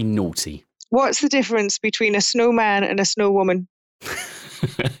slightly naughty. What's the difference between a snowman and a snow woman?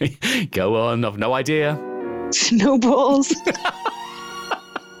 Go on, I've no idea. Snowballs.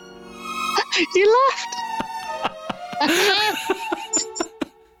 You laughed.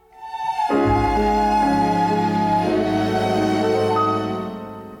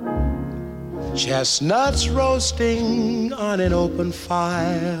 Chestnuts roasting on an open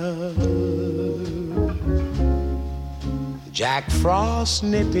fire, Jack Frost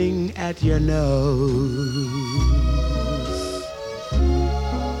nipping at your nose,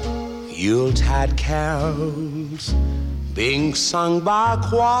 Yuletide carols being sung by a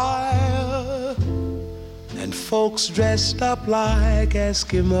choir, and folks dressed up like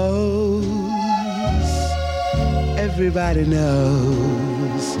Eskimos. Everybody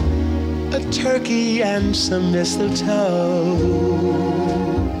knows a turkey and some mistletoe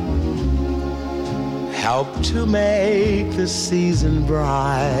help to make the season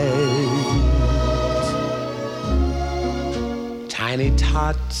bright. Tiny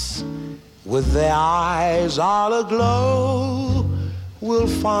tots with their eyes all aglow will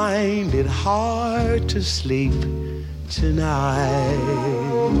find it hard to sleep tonight.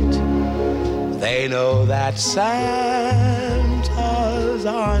 They know that Santa's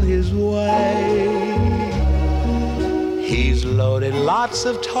on his way. He's loaded lots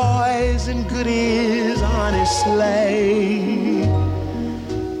of toys and goodies on his sleigh,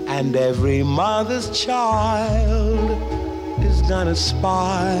 and every mother's child is gonna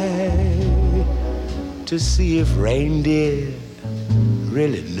spy to see if reindeer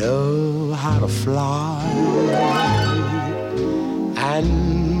really know how to fly.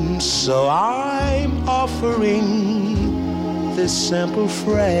 And so I'm offering this simple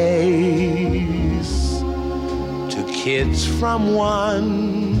phrase to kids from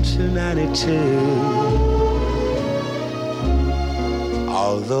 1 to 92.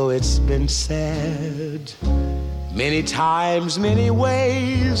 Although it's been said many times, many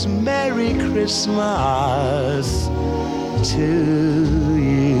ways, Merry Christmas to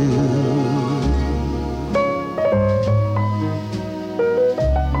you.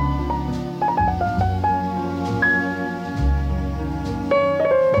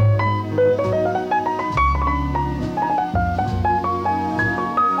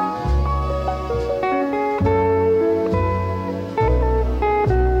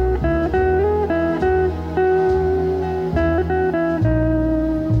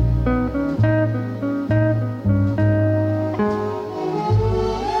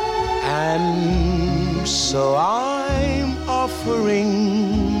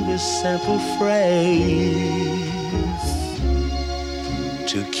 Simple phrase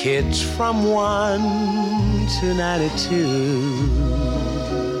to kids from 1 to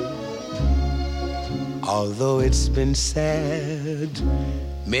 92. Although it's been said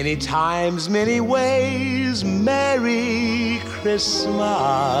many times, many ways, Merry Christmas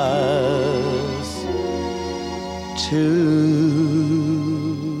to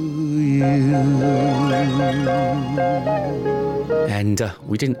you. And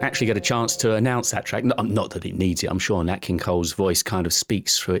we didn't actually get a chance to announce that track. Not that it needs it. I'm sure Nat King Cole's voice kind of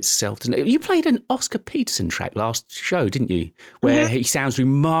speaks for itself, doesn't it? You played an Oscar Peterson track last show, didn't you? Where he sounds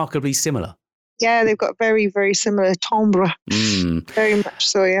remarkably similar. Yeah, they've got very, very similar timbre. Very much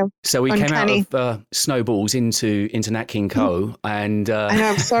so, yeah. So we came out of Snowballs into Nat King Cole, and I know,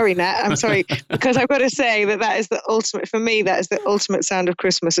 I'm sorry, Nat. I'm sorry, because I've got to say that is the ultimate, for me, that is the ultimate sound of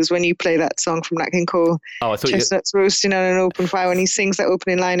Christmas, is when you play that song from Nat King Cole. Oh, I thought Chestnuts roasting on an open fire. When he sings that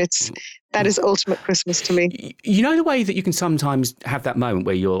opening line, that is ultimate Christmas to me. You know the way that you can sometimes have that moment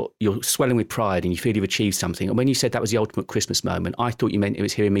where you're swelling with pride and you feel you've achieved something, and when you said that was the ultimate Christmas moment, I thought you meant it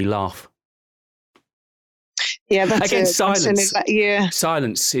was hearing me laugh. Yeah, that's again, it. silence.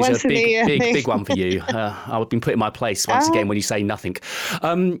 Silence is a big one for you. I've been put in my place once again when you say nothing.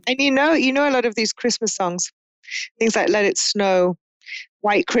 And you know a lot of these Christmas songs, things like "Let It Snow,"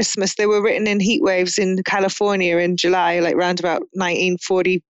 "White Christmas," they were written in heat waves in California in July, like around about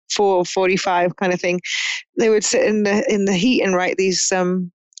 1944, 45 kind of thing. They would sit in the heat and write these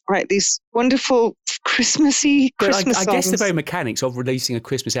write these wonderful Christmassy Christmas I songs. guess the very mechanics of releasing a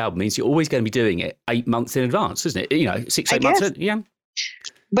Christmas album means you're always going to be doing it 8 months in advance, isn't it? You know, 8 months. Yeah.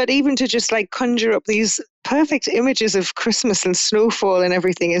 But even to just like conjure up these perfect images of Christmas and snowfall and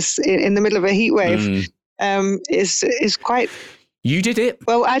everything is in the middle of a heat wave is quite. You did it.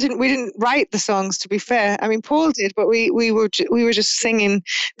 Well, we didn't write the songs, to be fair. I mean, Paul did, but we were just singing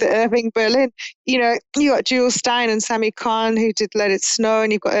the Irving Berlin. You know, you got Jewel Stein and Sammy Kahn who did Let It Snow,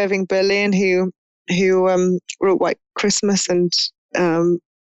 and you've got Irving Berlin who wrote White Christmas, and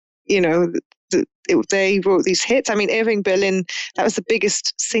you know, they wrote these hits. I mean, Irving Berlin, that was the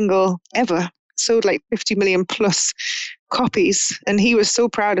biggest single ever, sold like 50 million plus copies, and he was so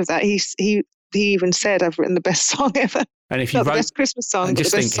proud of that. He even said, "I've written the best song ever." And if you Not the best Christmas song, and but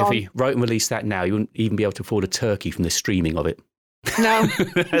just the think, best song. if he wrote and released that now, you wouldn't even be able to afford a turkey from the streaming of it. No.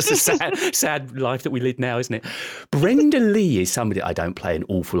 That's a sad life that we live now, isn't it? Brenda Lee is somebody I don't play an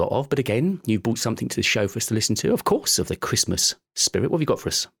awful lot of, but again, you brought something to the show for us to listen to, of course, of the Christmas spirit. What have you got for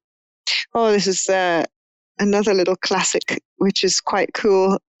us? Oh, this is another little classic, which is quite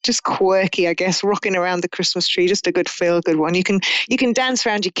cool. Just quirky, I guess, rocking around the Christmas tree. Just a good feel-good one. You can dance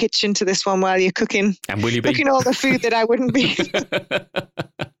around your kitchen to this one while you're cooking. And will you be? Cooking all the food that I wouldn't be.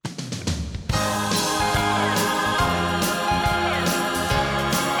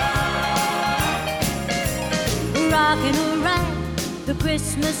 Rocking around the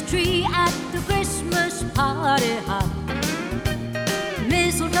Christmas tree at the Christmas party hop.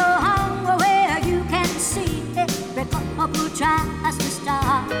 Mistletoe hung where you can see every couple tries to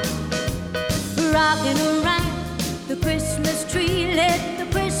stop. Rocking around the Christmas tree, let the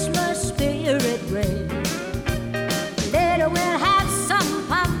Christmas spirit reign. Later we'll have some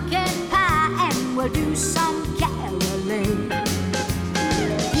pumpkin pie and we'll do some caroling.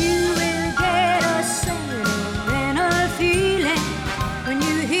 You will get a sentimental feeling when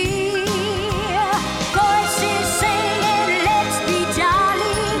you hear voices singing, let's be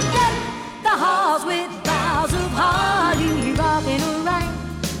jolly. Deck the halls with boughs of holly. Rocking around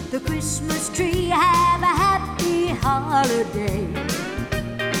the Christmas tree, have a happy holiday.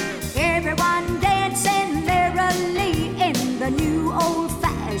 Everyone dancing merrily in the new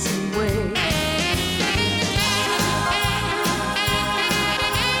old-fashioned way.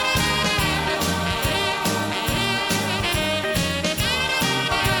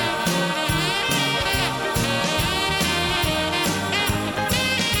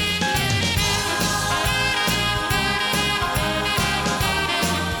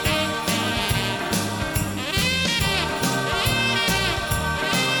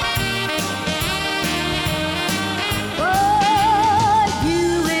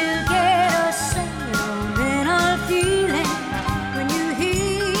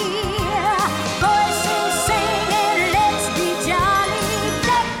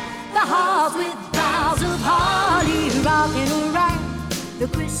 The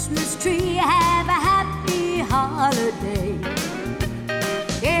Christmas tree, have a happy holiday.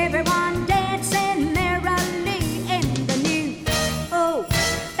 Everyone dancing merrily in the new old-fashioned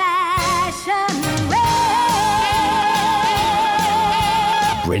way.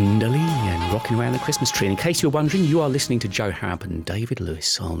 Brenda Lee and Rocking Around the Christmas Tree. And in case you're wondering, you are listening to Joe Harrop and David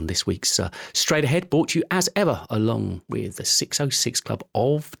Lewis on this week's Straight Ahead, brought to you as ever along with the 606 Club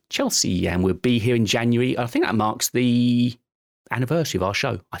of Chelsea. And we'll be here in January. I think that marks the anniversary of our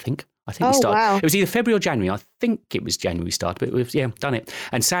show, I think we started. Wow. It was either February or January. I think it was January we started, but we've done it.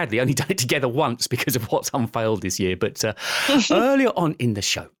 And sadly, only done it together once because of what's unfailed this year. But earlier on in the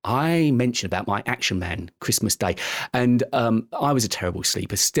show, I mentioned about my Action Man Christmas Day. And I was a terrible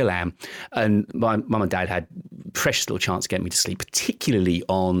sleeper, still am. And my mum and dad had precious little chance to get me to sleep, particularly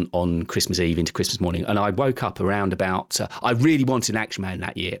on Christmas Eve into Christmas morning. And I woke up around about, I really wanted an Action Man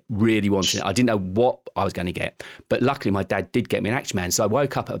that year, really wanted it. I didn't know what I was going to get. But luckily, my dad did get me an Action Man. So I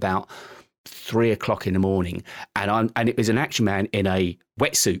woke up at about 3 o'clock in the morning, and it was an Action Man in a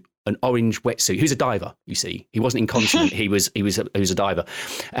wetsuit, an orange wetsuit. He was a diver, you see. He wasn't incontinent. he was a diver,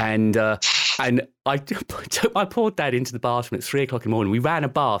 and I took my poor dad into the bathroom at 3 o'clock in the morning. We ran a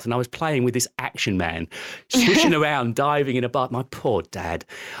bath, and I was playing with this Action Man, swishing around, diving in a bath. My poor dad.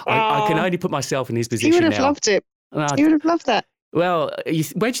 I can only put myself in his position. He would have now. loved it. He would have loved that. Well, where do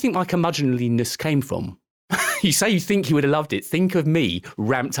you think my curmudgeonliness came from? You say you think he would have loved it. Think of me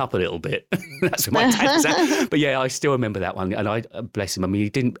ramped up a little bit. That's what my dad said. But yeah, I still remember that one. And I bless him. I mean, he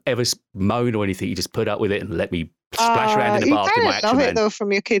didn't ever moan or anything. He just put up with it and let me splash around in the bath with my Action You Man. love it though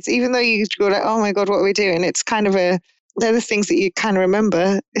from your kids, even though you go like, oh my God, what are we doing? It's kind of they're the things that you kind of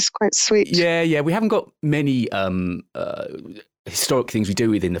remember. It's quite sweet. Yeah. We haven't got many historic things we do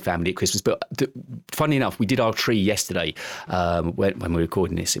within the family at Christmas. But funny enough, we did our tree yesterday when we were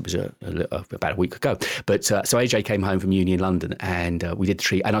recording this. It was about a week ago. But so AJ came home from uni in London and we did the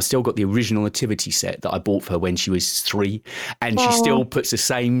tree. And I still got the original nativity set that I bought for her when she was 3. And she still puts the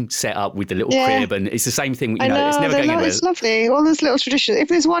same set up with the little crib. And it's the same thing. You know, it's never going anywhere. It's lovely. All those little traditions. If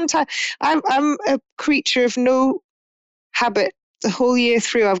there's one time, I'm a creature of no habit. The whole year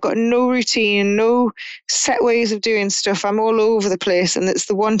through, I've got no routine, no set ways of doing stuff. I'm all over the place. And it's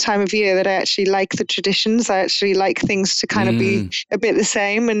the one time of year that I actually like the traditions. I actually like things to kind of be a bit the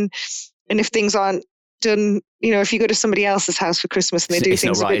same. And if things aren't done, you know, if you go to somebody else's house for Christmas and they do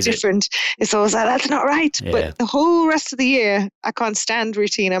things a bit different, it's always like, that's not right. Yeah. But the whole rest of the year, I can't stand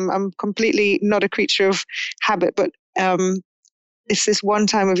routine. I'm completely not a creature of habit. But it's this one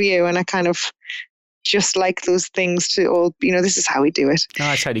time of year when I kind of just like those things to all, you know, this is how we do it. No,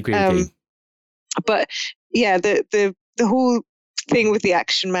 I totally agree with you. But yeah, the whole thing with the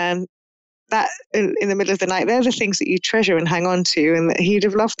Action Man, that in the middle of the night, they're the things that you treasure and hang on to, and he'd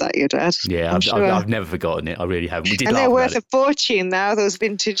have loved that, your dad. Yeah, I've never forgotten it. I really haven't. We did, and they're worth a fortune now, those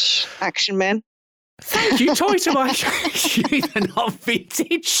vintage Action Men. Thank you, Toy to my they're not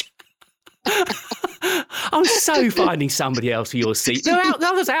vintage. I'm so finding somebody else for your seat. There are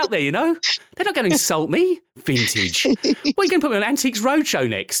others out there, you know. They're not going to insult me. Vintage. What, are you going to put me on Antiques Roadshow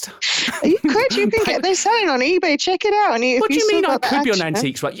next? You can get, they're selling on eBay. Check it out. And what do you mean I could be on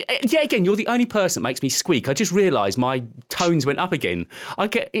Antiques Roadshow? Yeah, again, you're the only person that makes me squeak. I just realised my tones went up again.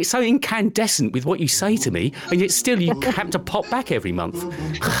 It's so incandescent with what you say to me, and yet still you have to pop back every month.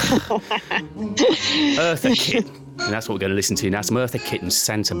 Eartha Kitt. And that's what we're going to listen to now. Some Eartha Kitt and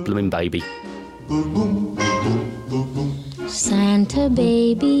Santa Bloomin' Baby. Santa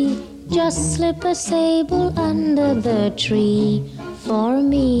baby, just slip a sable under the tree for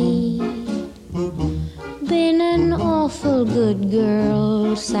me. Been an awful good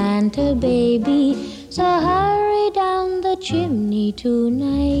girl, Santa baby, so hurry down the chimney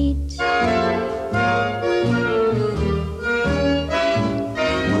tonight.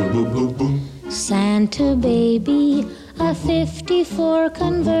 Santa baby, a 54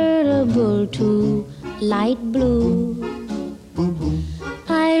 convertible to light blue.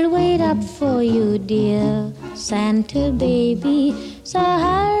 I'll wait up for you, dear Santa baby, so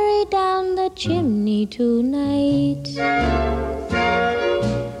hurry down the chimney tonight.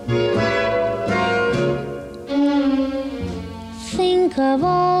 Think of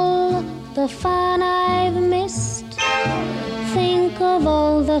all the fun I've missed. Think of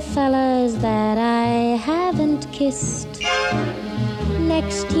all the fellas that I haven't kissed.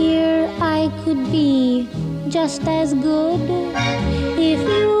 Next year I could be just as good if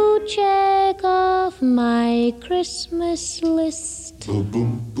you check off my Christmas list.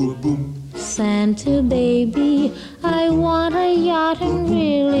 Santa baby, I want a yacht, and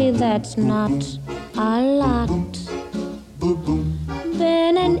really that's not a lot.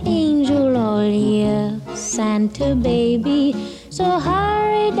 Been an angel all year, Santa baby, so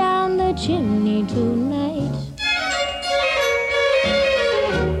hurry down the chimney tonight.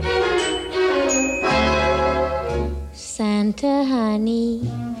 Santa honey,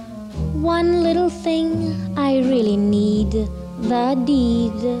 one little thing I really need, the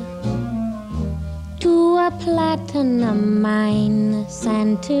deed to a platinum mine,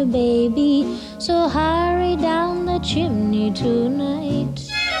 Santa baby, so hurry down the chimney tonight.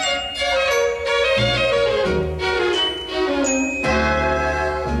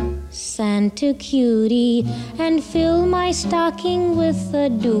 Santa cutie, and fill my stocking with a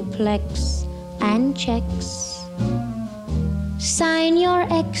duplex and checks. Sign your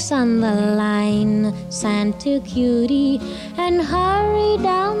X on the line, Santa cutie, and hurry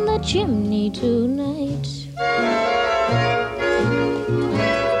down the chimney tonight.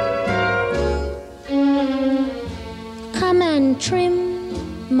 Come and trim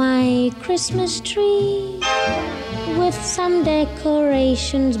my Christmas tree with some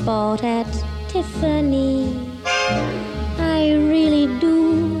decorations bought at Tiffany. I really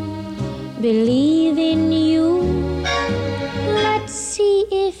do believe in you. Let's see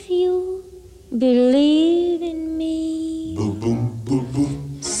if you believe in me.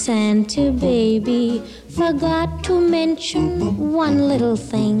 Santa baby, forgot to mention one little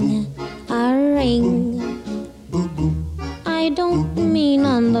thing, a ring. I don't mean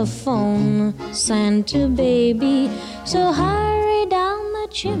on the phone, Santa baby, so hurry down the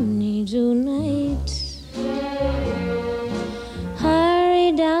chimney tonight.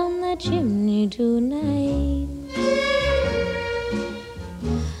 Hurry down the chimney tonight.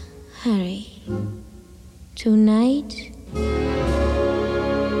 Hurry. Tonight.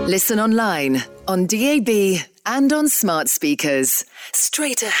 Listen online, on DAB, and on smart speakers.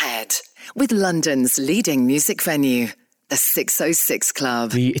 Straight ahead with London's leading music venue, the 606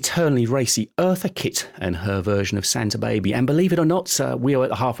 Club. The eternally racy Eartha Kitt and her version of Santa Baby. And believe it or not, we are at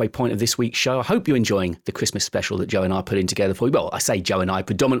the halfway point of this week's show. I hope you're enjoying the Christmas special that Joe and I put in together for you. Well, I say Joe and I,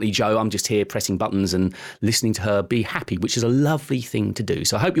 predominantly Joe. I'm just here pressing buttons and listening to her be happy, which is a lovely thing to do.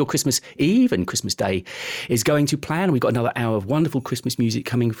 So I hope your Christmas Eve and Christmas Day is going to plan. We've got another hour of wonderful Christmas music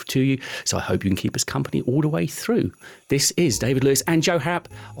coming to you. So I hope you can keep us company all the way through. This is David Lewis and Joe Harrop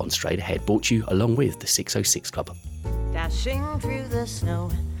on Straight Ahead, brought to you along with the 606 Club. Dashing through the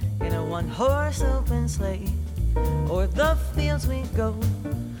snow in a one-horse open sleigh. O'er the fields we go,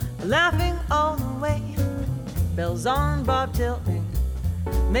 laughing all the way. Bells on bobtail ring,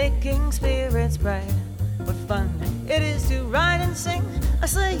 making spirits bright. What fun it is to ride and sing a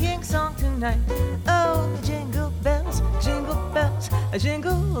sleighing song tonight. Oh, jingle bells,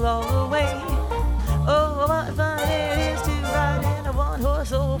 jingle all the way. Oh, what fun it is to ride in a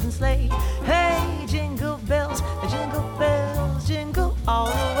one-horse open sleigh. Hey, jingle bells, jingle all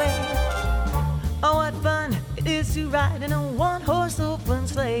the way. Oh, what fun it is to ride in a one-horse open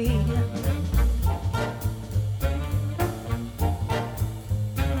sleigh.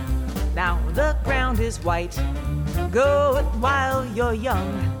 Now the ground is white, go it while you're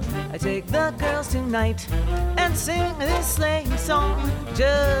young. I take the girls tonight and sing this sleighing song.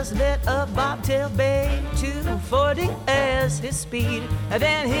 Just let a bobtail bay 240 as his speed, and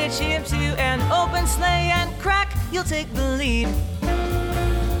then hitch him to an open sleigh and crack, you'll take the lead.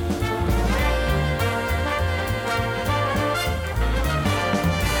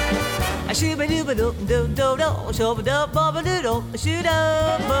 I shoot a doo do do do do, show a dub bubba doo do, shoot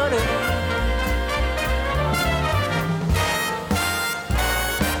up butter.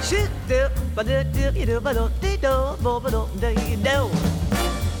 Shoot do ba do do you do ba do dee do bubba do dee do.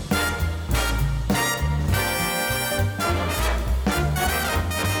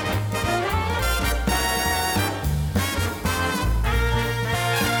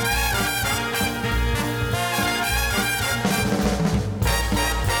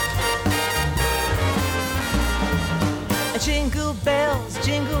 Jingle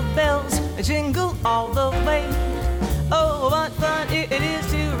bells, jingle all the way. Oh, what fun it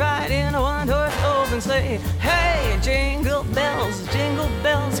is to ride in a one-horse open sleigh. Hey, jingle bells,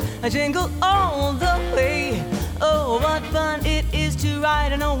 jingle all the way. Oh, what fun it is to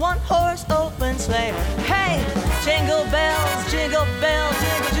ride in a one-horse open sleigh. Hey, jingle bells,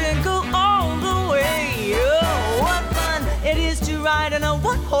 jingle all the way. Oh, what fun it is to ride in a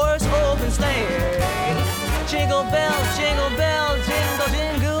one-horse open sleigh. Jingle bells,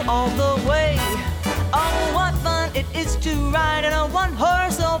 jingle all the way. Oh, what fun it is to ride in a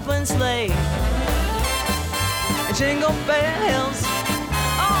one-horse open sleigh. Jingle bells,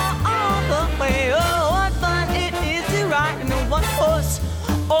 all the way. Oh, what fun it is to ride in a one-horse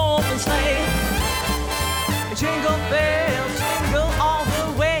open sleigh. Jingle bells, jingle all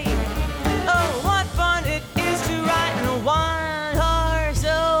the way. Oh, what fun it is to ride in a one-horse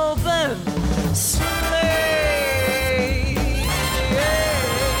open sleigh.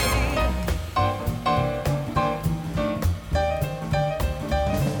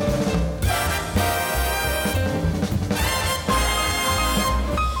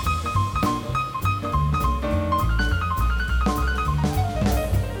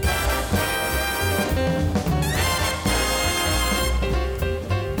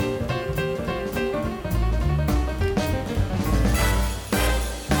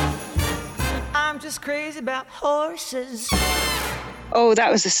 Crazy about horses. Oh,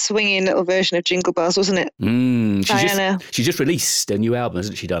 that was a swinging little version of Jingle Bells, wasn't it? She just released a new album,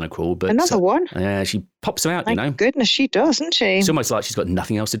 hasn't she, Dana Crawl? But another one? Yeah, she pops them out, My goodness, she does, doesn't she? It's almost like she's got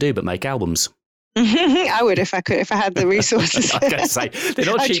nothing else to do but make albums. I would if I had the resources. I was going to say, they're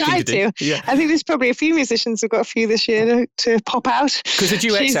not cheap thing to do. Yeah. I think there's probably a few musicians who've got a few this year to pop out. Because the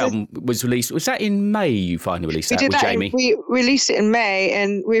Duets album was released, was that in May you finally released that with Jamie? We released it in May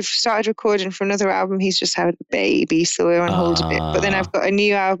and we've started recording for another album. He's just had a baby, so we're on hold a bit. But then I've got a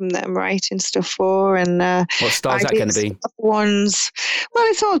new album that I'm writing stuff for. And what style is that going to be? Well,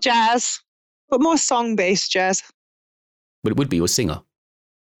 it's all jazz, but more song-based jazz. But it would be your singer.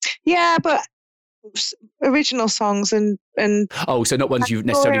 Yeah, but original songs and so not ones you've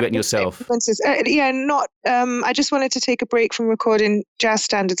necessarily written yourself. Not. I just wanted to take a break from recording jazz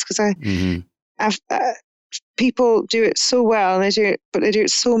standards because people do it so well and they do it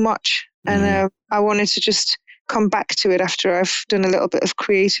so much, and I wanted to just come back to it after I've done a little bit of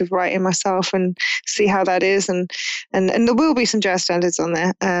creative writing myself and see how that is, and there will be some jazz standards on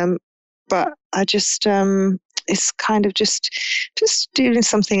there, but I just it's kind of just doing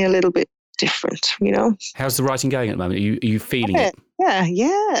something a little bit different, you know. How's the writing going at the moment? Are you feeling it?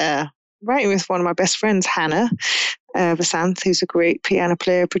 Yeah. Writing with one of my best friends, Hannah Vasanth, who's a great piano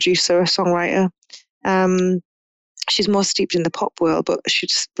player, producer, songwriter. She's more steeped in the pop world, but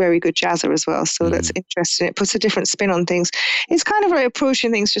she's a very good jazzer as well. So that's interesting. It puts a different spin on things. It's kind of like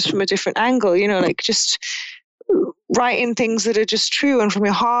approaching things just from a different angle, you know, like just writing things that are just true and from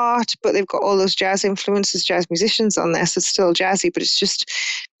your heart, but they've got all those jazz influences, jazz musicians on there. So it's still jazzy, but it's just,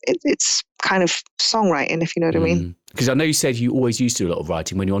 it's kind of songwriting, if you know what I mean. Because I know you said you always used to do a lot of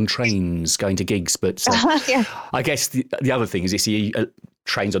writing when you're on trains going to gigs, but Yeah. I guess the other thing is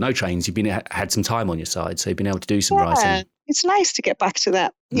trains or no trains, you've had some time on your side, so you've been able to do some writing. It's nice to get back to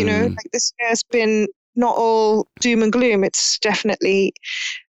that. You know, like this year has been not all doom and gloom. It's definitely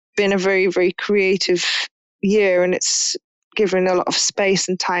been a very, very creative year, and it's given a lot of space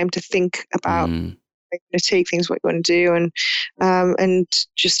and time to think about how you're going to take things, what you want to do, and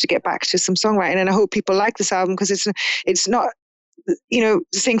just to get back to some songwriting. And I hope people like this album, because it's not, you know,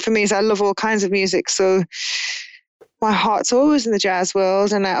 the thing for me is I love all kinds of music, so my heart's always in the jazz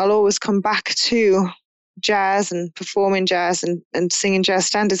world, and I'll always come back to jazz and performing jazz and singing jazz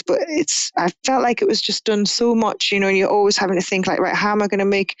standards. But I felt like it was just done so much, you know, and you're always having to think like, right, how am I going to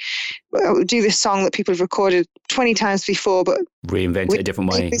do this song that people have recorded 20 times before, but reinvent it a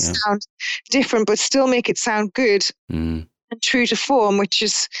different way. Sound different, but still make it sound good and true to form, which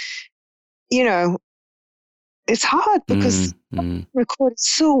is, you know, it's hard because recorded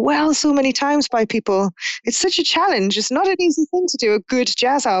so well so many times by people. It's such a challenge. It's not an easy thing to do a good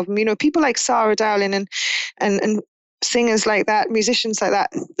jazz album. You know, people like Sarah Dowling and singers like that, musicians like that,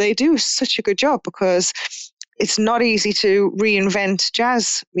 they do such a good job, because it's not easy to reinvent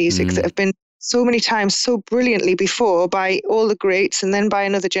jazz music that have been so many times so brilliantly before by all the greats, and then by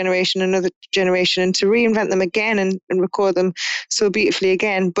another generation, and to reinvent them again and record them so beautifully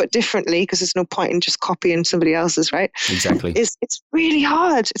again, but differently, because there's no point in just copying somebody else's, right? Exactly. It's really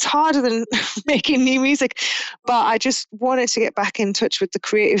hard. It's harder than making new music. But I just wanted to get back in touch with the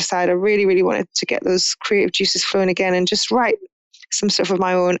creative side. I really, really wanted to get those creative juices flowing again and just write some stuff of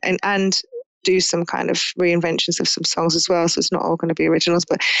my own and do some kind of reinventions of some songs as well. So it's not all going to be originals,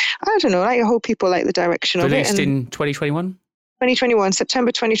 but I don't know. I hope people like the direction of it. Released in 2021? 2021,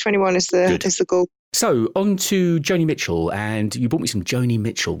 September 2021 is the goal. So on to Joni Mitchell, and you brought me some Joni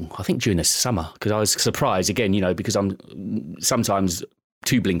Mitchell, I think during the summer, because I was surprised again, you know, because I'm sometimes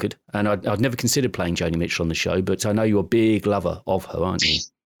too blinkered, and I'd never considered playing Joni Mitchell on the show, but I know you're a big lover of her, aren't you?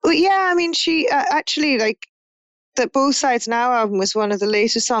 Well, yeah, I mean, she actually, like, the Both Sides Now album was one of the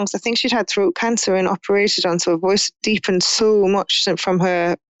later songs. I think she'd had throat cancer and operated on, so her voice deepened so much from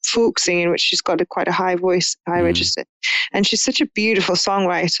her folk singing, which she's got quite a high voice, high register. And she's such a beautiful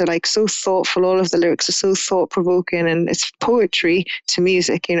songwriter, like so thoughtful. All of the lyrics are so thought-provoking, and it's poetry to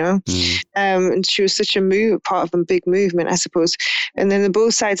music, you know. And she was such a part of a big movement, I suppose. And then the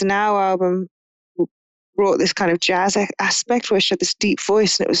Both Sides Now album brought this kind of jazz aspect where she had this deep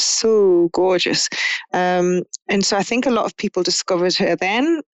voice, and it was so gorgeous. And so I think a lot of people discovered her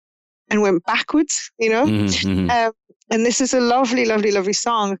then and went backwards, you know. And this is a lovely, lovely, lovely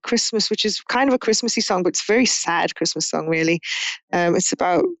song, Christmas, which is kind of a Christmassy song, but it's a very sad Christmas song, really. It's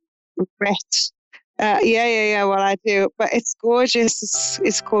about regret. Yeah, well, I do. But it's gorgeous.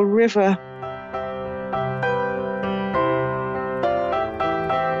 It's called River.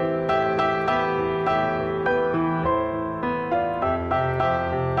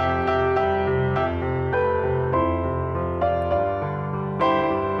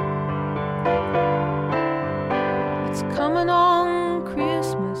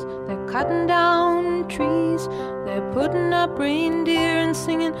 Cutting down trees, they're putting up reindeer and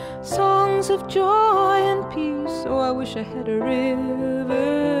singing songs of joy and peace. Oh, I wish I had a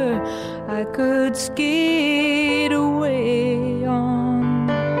river I could skate away on.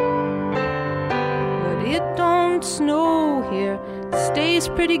 But it don't snow here, it stays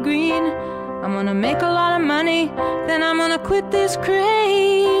pretty green. I'm gonna make a lot of money, then I'm gonna quit this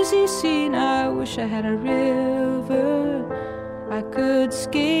crazy scene. I wish I had a river I could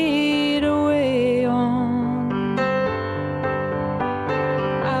skate away on.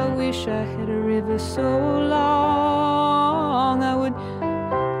 I wish I had a river so long I would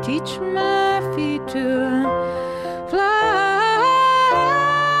teach my feet to fly.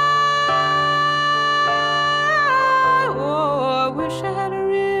 Oh, I wish I had a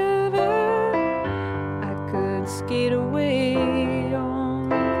river I could skate away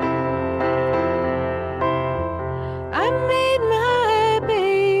on. I made my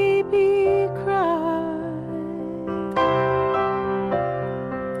baby cry.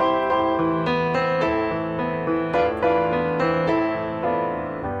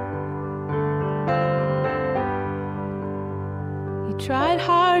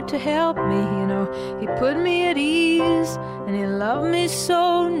 hard to help me, you know. He put me at ease, and he loved me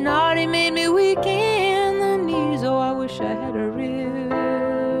so. Not he made me weak in the knees. Oh, I wish I had a river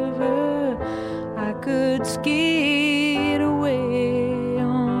I could skate away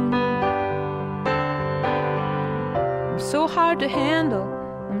on. I'm so hard to handle.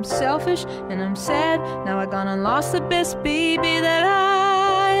 I'm selfish and I'm sad. Now I gone and lost the best baby that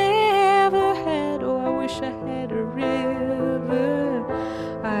I ever had. Oh, I wish I had a river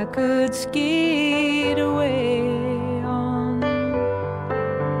I could skate away on.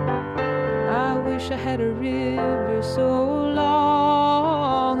 I wish I had a river so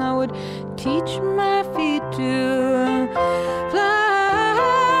long I would teach my feet to fly.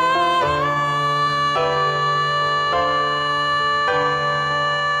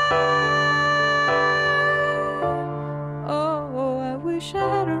 I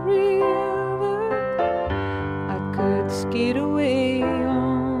had a river I could skate away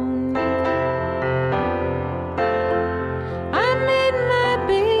on. I made my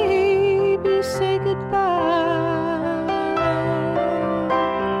baby say goodbye.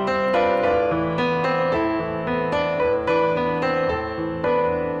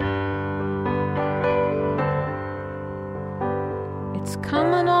 It's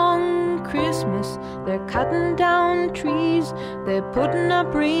coming on Christmas. They're cutting down trees. They're putting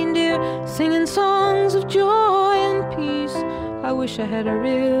up reindeer, singing songs of joy and peace. I wish I had a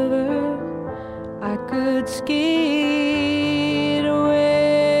river I could skate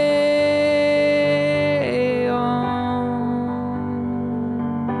away on.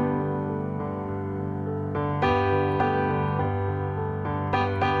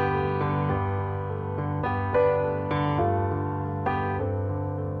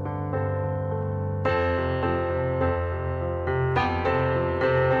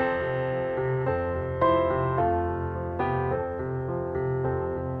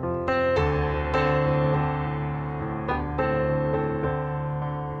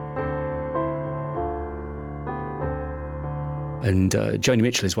 And Joni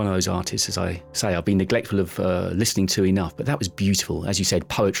Mitchell is one of those artists, as I say, I've been neglectful of listening to enough, but that was beautiful. As you said,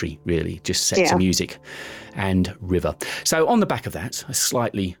 poetry, really, just set to music and river. So on the back of that, a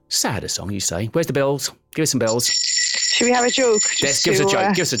slightly sadder song, you say. Where's the bells? Give us some bells. Should we have a joke? Yes, give us a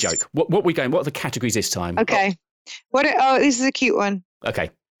joke. Give us a joke. What are we going? What are the categories this time? Okay. This is a cute one.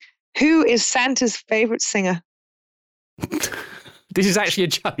 Okay. Who is Santa's favourite singer? This is actually a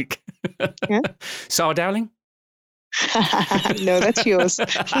joke. Yeah. Sarah Dowling? No, that's yours.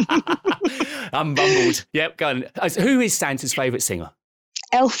 I'm bumbled. Yep, go on. Who is Santa's favourite singer?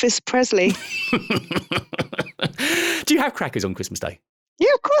 Elvis Presley. Do you have crackers on Christmas Day?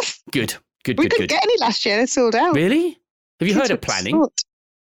 Yeah, of course. Good. We couldn't get any last year. They sold out. Really? Have you heard of planning?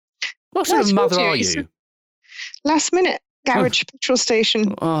 What sort of mother are you? Last minute garage petrol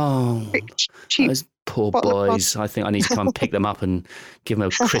station. Oh, cheap. Those poor boys. I think I need to come pick them up and give them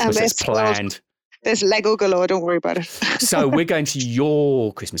a Christmas that's planned. There's Lego galore. Don't worry about it. So we're going to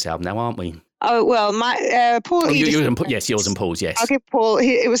your Christmas album now, aren't we? Oh well, my Paul. Yes, yours and Paul's. Yes. I'll give Paul.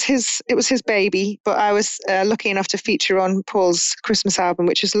 It was his baby, but I was lucky enough to feature on Paul's Christmas album,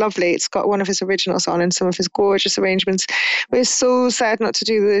 which is lovely. It's got one of his originals on and some of his gorgeous arrangements. We're so sad not to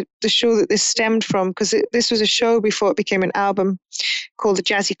do the show that this stemmed from, because this was a show before it became an album called the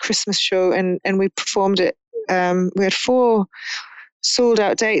Jazzy Christmas Show, and we performed it. We had 4 sold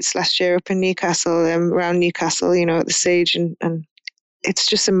out dates last year up in Newcastle, around Newcastle, at the Sage, and it's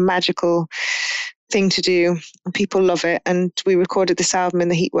just a magical thing to do. People love it. And we recorded this album in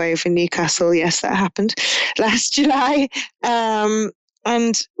the heat wave in Newcastle. Yes, that happened last July.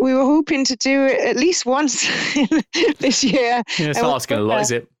 And we were hoping to do it at least once this year. Yeah, it's not asking a lot, is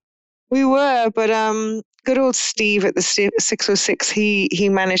it? We were, but good old Steve at the 606, he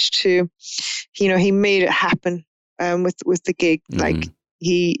managed to, he made it happen with the gig. Like,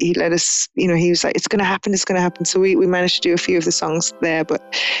 he let us, he was like, it's going to happen. So we managed to do a few of the songs there, but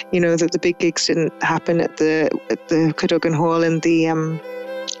the big gigs didn't happen at the Cadogan Hall and the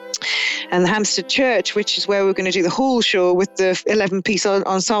Hampstead Church, which is where we're going to do the whole show with the 11-piece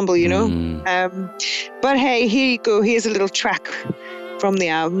ensemble, But hey, here you go. Here's a little track from the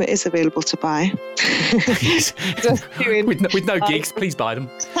album. It is available to buy. with no gigs, please buy them.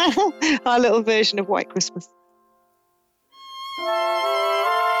 Our little version of White Christmas.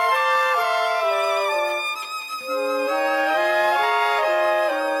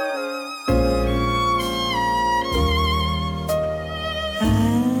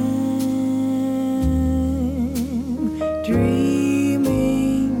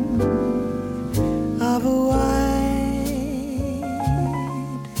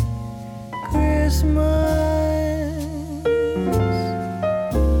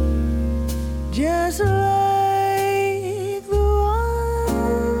 just like the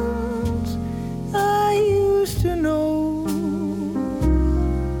ones I used to know.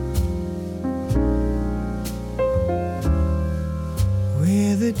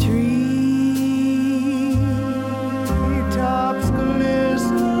 Where the tree tops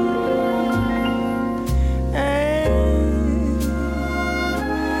glisten and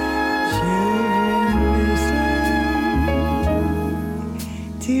children listen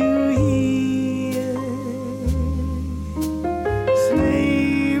to hear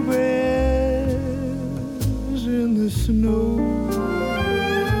sleigh bells in the snow.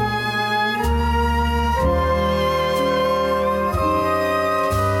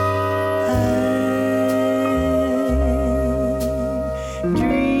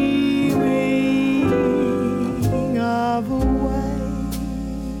 Dreaming of a white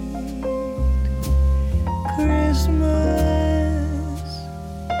Christmas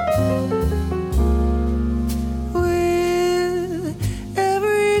with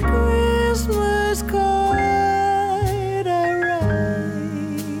every Christmas card I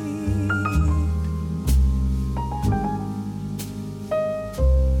write.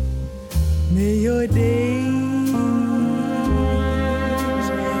 May your days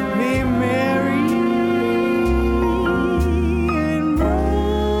be merry and bright,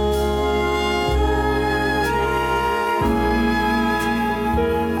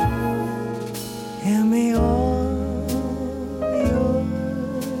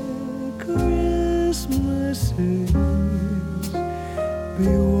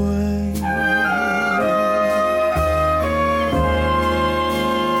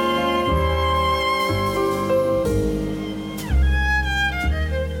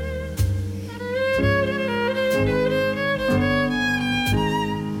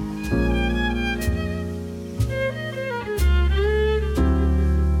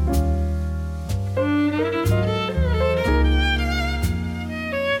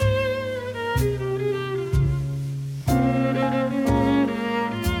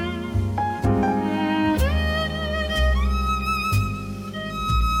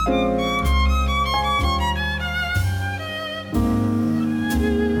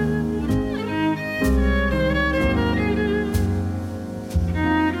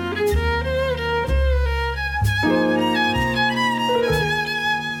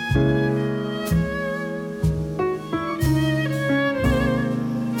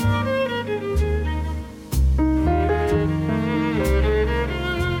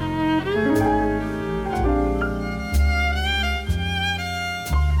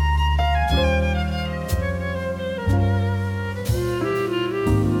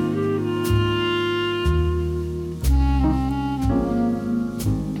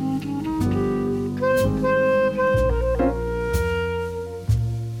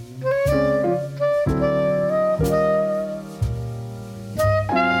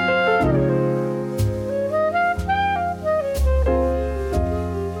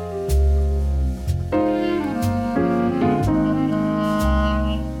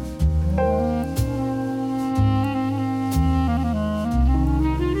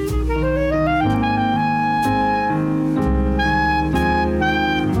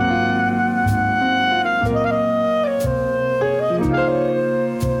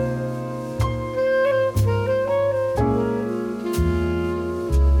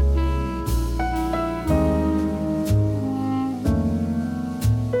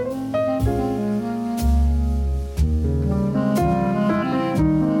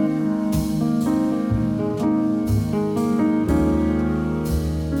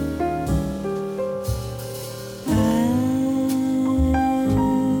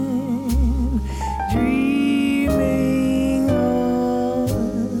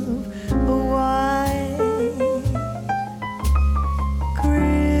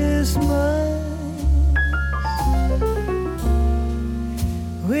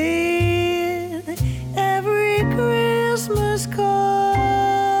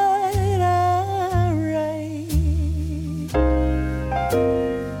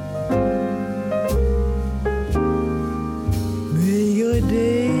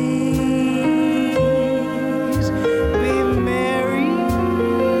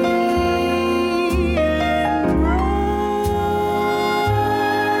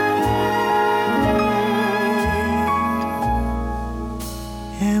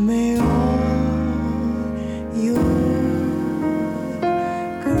 and may all your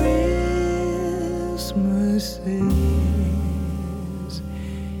Christmases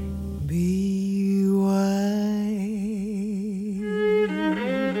be white.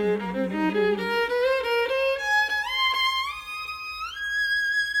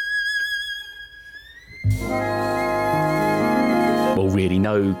 Well, really,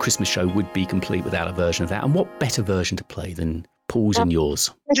 no Christmas show would be complete without a version of that. And what better version to play than Paul's and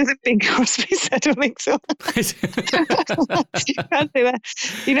yours? I don't think Crosby said, I don't think so. You can't say that.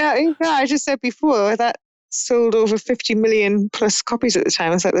 You know, I just said before that sold over 50 million plus copies at the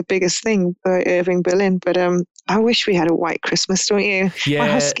time. It's like the biggest thing by Irving Berlin. But I wish we had a white Christmas, don't you?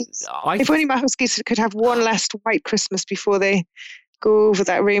 Yeah. If only my Huskies could have one last white Christmas before they go over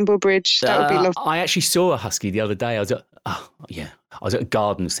that rainbow bridge. That would be lovely. I actually saw a husky the other day. I was at a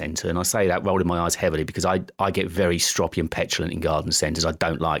garden centre, and I say that rolling my eyes heavily because I get very stroppy and petulant in garden centres. I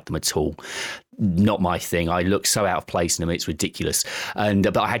don't like them at all. Not my thing. I look so out of place in them, it's ridiculous.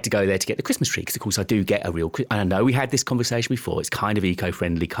 But I had to go there to get the Christmas tree because, of course, I do get a real... And I know we had this conversation before. It's kind of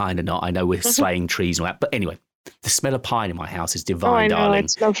eco-friendly, kind of not. I know we're slaying trees and all that. But anyway, the smell of pine in my house is divine, darling.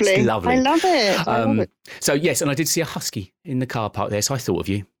 It's lovely. It's lovely. I love it. So, yes, and I did see a husky in the car park there, so I thought of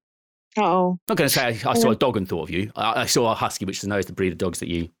you. Oh. I'm not going to say I saw a dog and thought of you. I saw a husky, which knows the breed of dogs that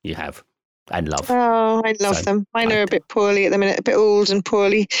you have and love. Oh, I love them. Mine are a bit poorly at the minute, a bit old and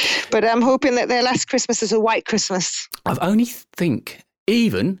poorly. But I'm hoping that their last Christmas is a white Christmas. I've only think,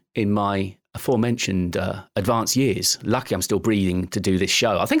 even in my aforementioned advanced years, lucky I'm still breathing to do this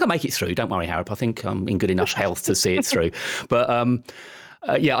show. I think I'll make it through. Don't worry, Harrop. I think I'm in good enough health to see it through. But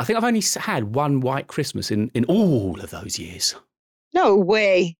yeah, I think I've only had one white Christmas in all of those years. No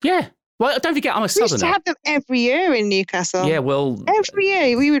way. Yeah. Well, don't forget, I'm a southerner. We used to have them every year in Newcastle. Yeah, well... Every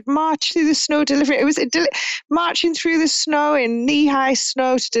year we would march through the snow delivering. It was marching through the snow in knee-high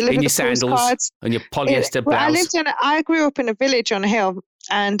snow to deliver in your the sandals postcards. And your polyester blouse. I grew up in a village on a hill,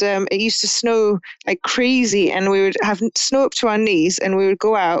 and it used to snow like crazy, and we would have snow up to our knees, and we would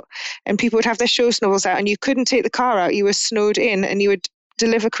go out, and people would have their show snowballs out, and you couldn't take the car out. You were snowed in, and you would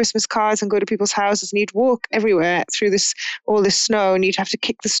deliver Christmas cards and go to people's houses, and you'd walk everywhere through all this snow, and you'd have to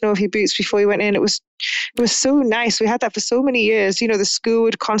kick the snow off your boots before you went in. It was so nice. We had that for so many years. You know, the school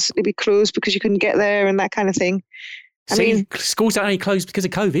would constantly be closed because you couldn't get there and that kind of thing. I mean, schools don't only close because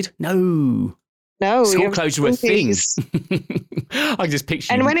of COVID. No, school closures were things. I can just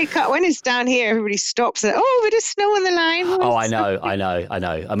picture. And when it's down here, everybody stops. And, a bit of snow on the line. Oh, I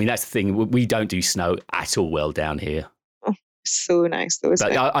know. I mean, that's the thing. We don't do snow at all well down here. So nice though.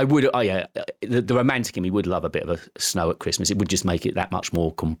 But I would, the romantic in me would love a bit of a snow at Christmas. It would just make it that much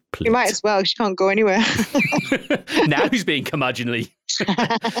more complete. You might as well. She can't go anywhere. Now who's being curmudgeonly? Do you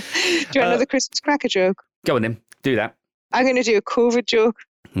want another Christmas cracker joke? Go on then, do that. I'm going to do a COVID joke.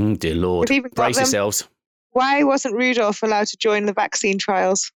 Dear Lord, brace yourselves. Why wasn't Rudolph allowed to join the vaccine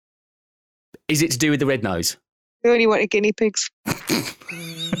trials? Is it to do with the red nose? They only wanted guinea pigs.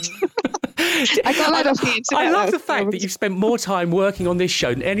 I got that off the internet. I love the fact that you've spent more time working on this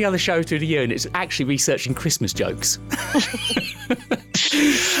show than any other show through the year, and it's actually researching Christmas jokes.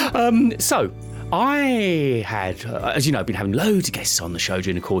 So, I had, as you know, been having loads of guests on the show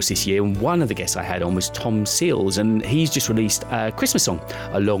during the course this year, and one of the guests I had on was Tom Seals, and he's just released a Christmas song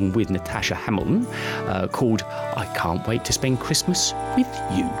along with Natasha Hamilton called I Can't Wait to Spend Christmas with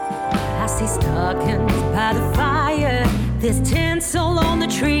You. I see stockings by the fire, there's tinsel on the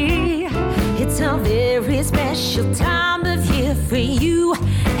tree. It's a very special time of year for you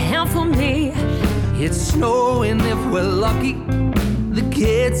and for me. It's snowing if we're lucky. The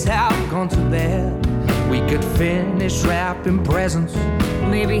kids have gone to bed. We could finish wrapping presents.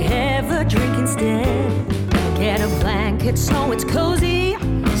 Maybe have a drink instead. Get a blanket so it's cozy.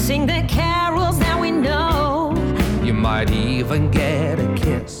 Sing the carols that we know. You might even get a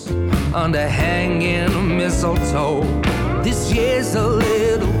kiss under hanging mistletoe. This year's a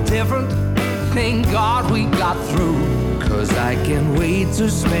little different. Thank God we got through. 'Cause I can't wait to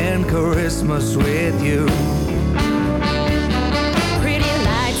spend Christmas with you. Pretty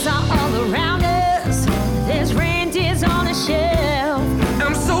lights are all around us. There's reindeers on a shelf.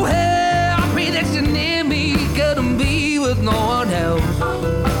 I'm so happy that you're near me. Couldn't be with no one else.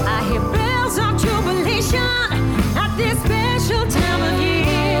 I hear bells of jubilation at this special time of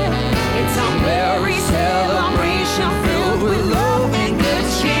year. It's a merry celebration filled with love and good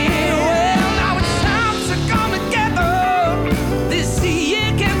cheer. Well, now it's time to come together. This year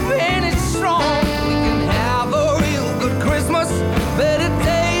can finish strong. We can have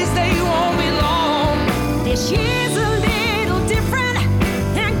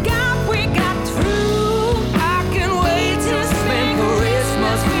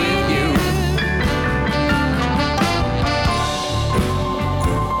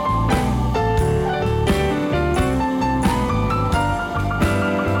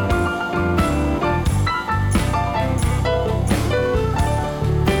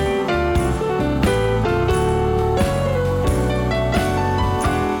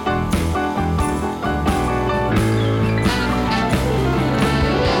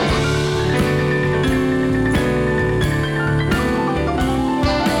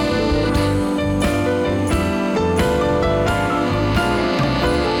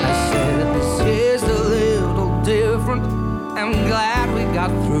I'm glad we got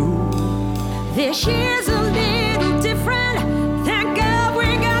through. This year's a little different. Thank God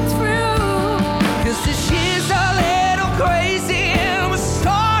we got through. 'Cause this year's a little crazy and we're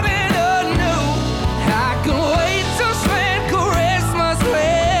starting anew. I can wait to spend Christmas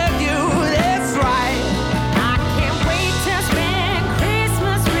with you. That's right. I can't wait to spend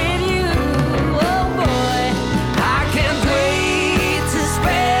Christmas with you. Oh boy, I can't wait to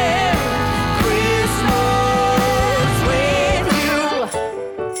spend Christmas with you.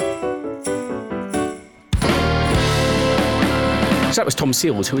 So that was Tom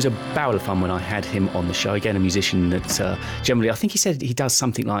Seals, who was a barrel of fun when I had him on the show. Again, a musician that generally, I think he said he does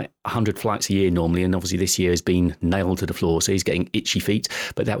something like 100 flights a year normally, and obviously this year has been nailed to the floor, so he's getting itchy feet.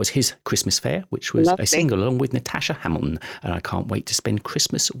 But that was his Christmas Fair, which was Lovely. a single along with Natasha Hamilton, and I can't wait to spend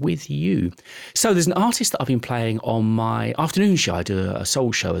Christmas with you. So there's an artist that I've been playing on my afternoon show. I do a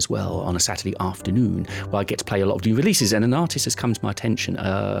soul show as well on a Saturday afternoon where I get to play a lot of new releases, and an artist has come to my attention.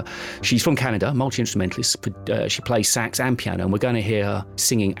 She's from Canada, multi-instrumentalist. She plays sax and piano, and we're going to hear her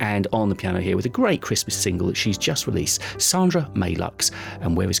singing and on the piano here with a great Christmas single that she's just released, Sandra Maylux,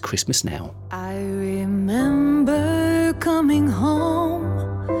 and Where is Christmas Now? I remember coming home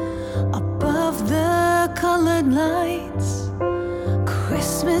above the colored lights.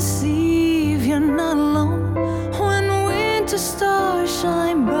 Christmas Eve, you're not alone when winter stars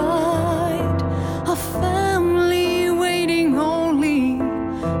shine bright. A family waiting only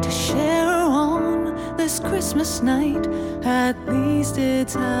to share on this Christmas night. At least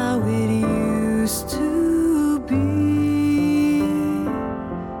it's how it used to be.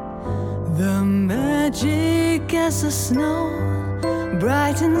 The magic as the snow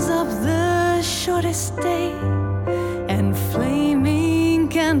brightens up the shortest day, and flaming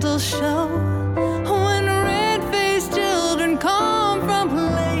candles show when red-faced children come from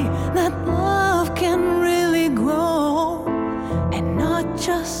play that love can really grow, and not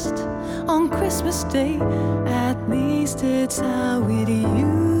just on Christmas Day. At least it's how it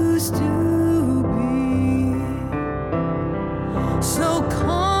used to be. So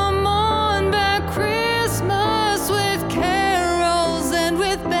come on back Christmas with carols and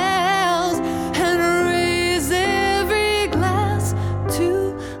with bells, and raise every glass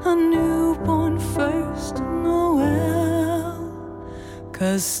to a newborn first Noel.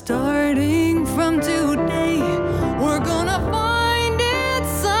 'Cause starting from today, we're gonna find it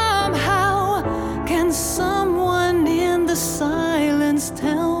somehow. Can someone in the silence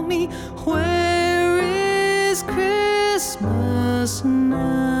tell me, where is Christmas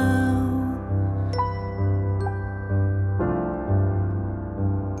now?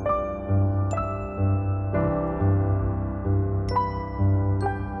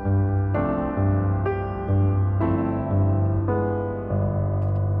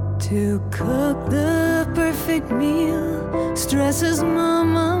 To cook the perfect meal stresses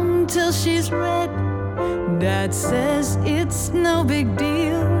Mom till she's red. Dad says it's no big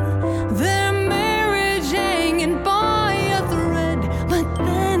deal, their marriage hanging by a thread. But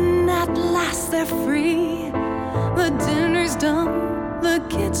then at last they're free, the dinner's done, the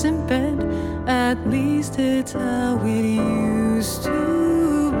kids in bed. At least it's how it used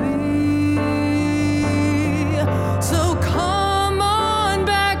to be. So come on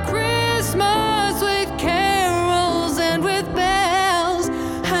back Christmas with carols and with bells,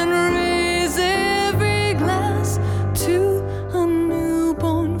 and raise every glass to a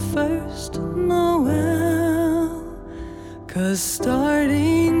newborn first Noel. 'Cause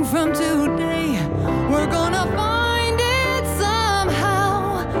starting from today, we're gonna find it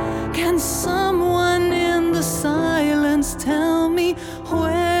somehow. Can someone in the silence tell me,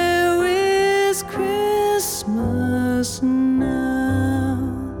 where is Christmas now?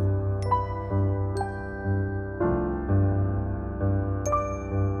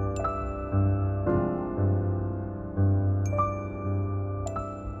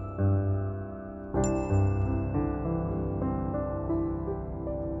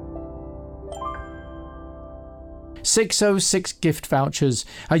 .606 gift vouchers,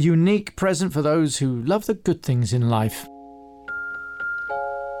 a unique present for those who love the good things in life.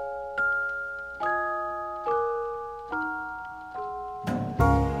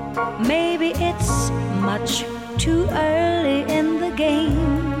 Maybe it's much too early in the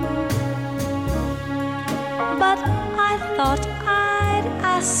game, but I thought I'd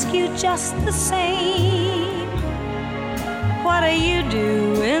ask you just the same. What are you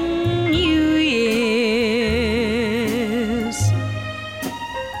doing New Year's?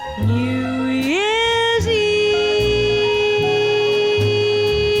 New Year's Eve.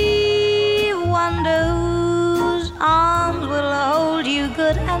 Wonder whose arms will hold you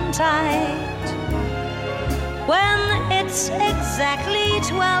good and tight when it It's exactly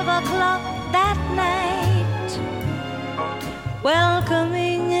 12 o'clock that night,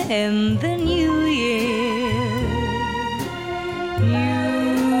 welcoming in the new year.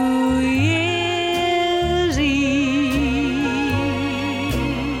 New Year's Eve.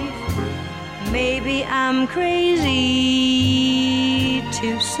 Maybe I'm crazy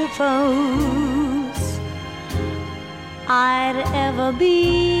to suppose I'd ever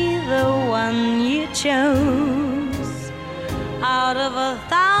be the one you chose out of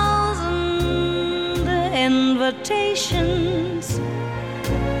 1,000 invitations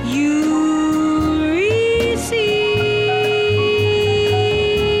you receive.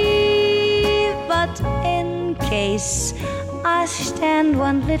 But in case I stand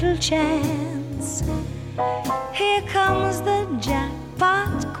one little chance, here comes the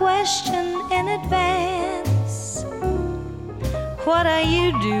jackpot question in advance. What are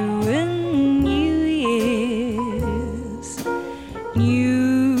you doing New Year's?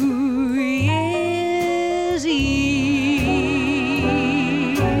 New Year's Eve.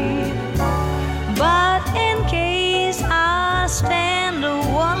 But in case I stand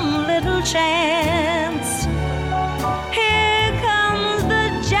one little chance, here comes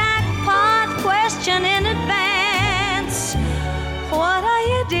the jackpot question in advance. What are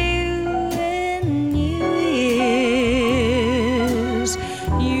you doing New Year's?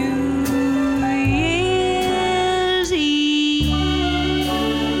 New Year's Eve.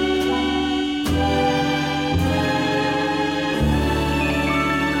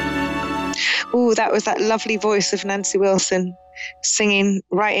 Oh, that was that lovely voice of Nancy Wilson singing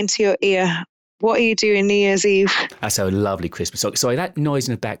right into your ear. What are you doing New Year's Eve? That's a lovely Christmas song. Sorry, that noise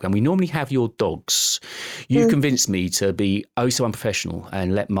in the background. We normally have your dogs. You convinced me to be oh so unprofessional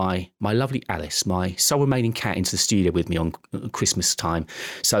and let my lovely Alice, my sole remaining cat, into the studio with me on Christmas time.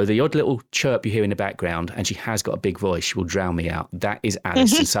 So the odd little chirp you hear in the background, and she has got a big voice, she will drown me out. That is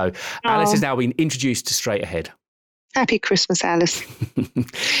Alice. And so Alice has now been introduced to Straight Ahead. Happy Christmas, Alice.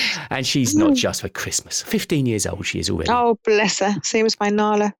 And she's not just for Christmas. 15 years old she is already. Oh, bless her. Same as my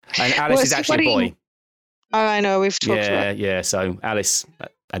Nala. And Alice is actually a boy. Oh, I know. We've talked about it. Yeah. So Alice,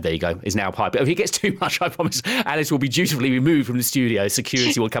 and there you go, is now pipe. But if he gets too much, I promise Alice will be dutifully removed from the studio.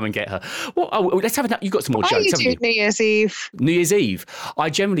 Security will come and get her. Well, let's have you've got some more jokes, haven't you? New Year's Eve? New Year's Eve. I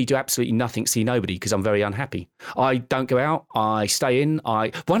generally do absolutely nothing, see nobody, because I'm very unhappy. I don't go out. I stay in.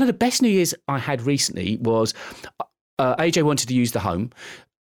 One of the best New Year's I had recently was AJ wanted to use the home.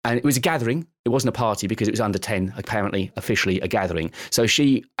 And it was a gathering. It wasn't a party because it was under 10, apparently, officially a gathering. So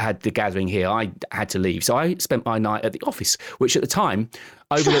she had the gathering here. I had to leave. So I spent my night at the office, which at the time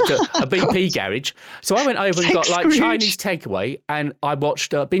overlooked a BP garage. So I went over and got like Chinese takeaway, and I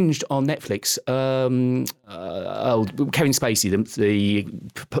watched, binged on Netflix, Kevin Spacey, the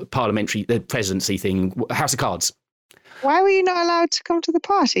parliamentary, the presidency thing, House of Cards. Why were you not allowed to come to the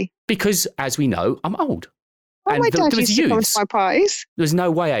party? Because, as we know, I'm old. Oh, my dad used to come to my parties. There was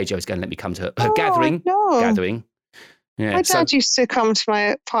no way AJ was going to let me come to her gathering. Gathering. Yeah, my dad used to come to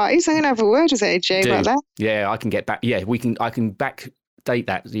my parties. I'm going to have a word with AJ about that. Yeah, I can get back. Yeah, I can backdate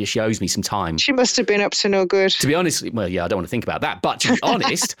that. She owes me some time. She must have been up to no good. To be honest, well, yeah, I don't want to think about that. But to be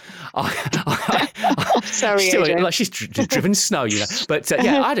honest, sorry, AJ. Like she's driven snow, you know. But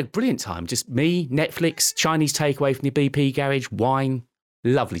yeah, I had a brilliant time. Just me, Netflix, Chinese takeaway from the BP garage, wine.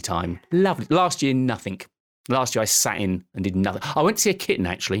 Lovely time. Lovely. Last year, nothing. Last year I sat in and did nothing. I went to see a kitten,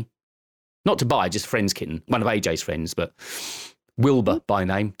 actually. Not to buy, just a friend's kitten. One of AJ's friends, but Wilbur by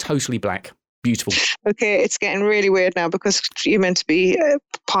name. Totally black. Beautiful. Okay, it's getting really weird now because you're meant to be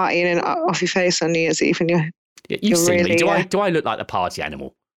partying and off your face on New Year's Eve, and you've seen really, me. Do I look like the party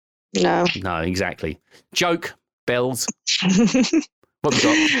animal? No. No, exactly. Joke, bells. What we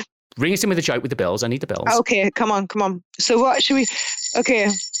got? Ring us in with a joke with the bells. I need the bells. Okay, come on. So what should we...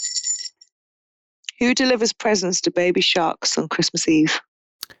 Okay. Who delivers presents to baby sharks on Christmas Eve?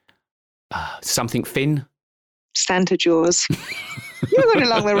 Something Finn. Santa Jaws. You're going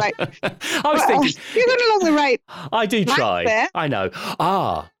along the right. I was thinking. You're going along the right. I do try. There. I know.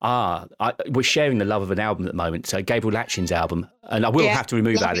 We're sharing the love of an album at the moment. So Gabriel Latchin's album. And I will have to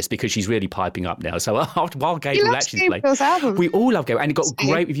remove Alice because she's really piping up now. So while Gabriel Latchin's playing. We all love Gabriel. And it got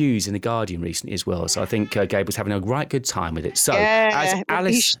great reviews in The Guardian recently as well. So I think Gabriel's having a right good time with it. So as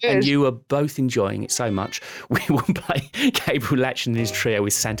Alice and you are both enjoying it so much, we will play Gabriel Latchin and his trio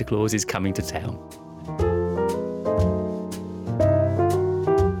with Santa Claus is Coming to Town.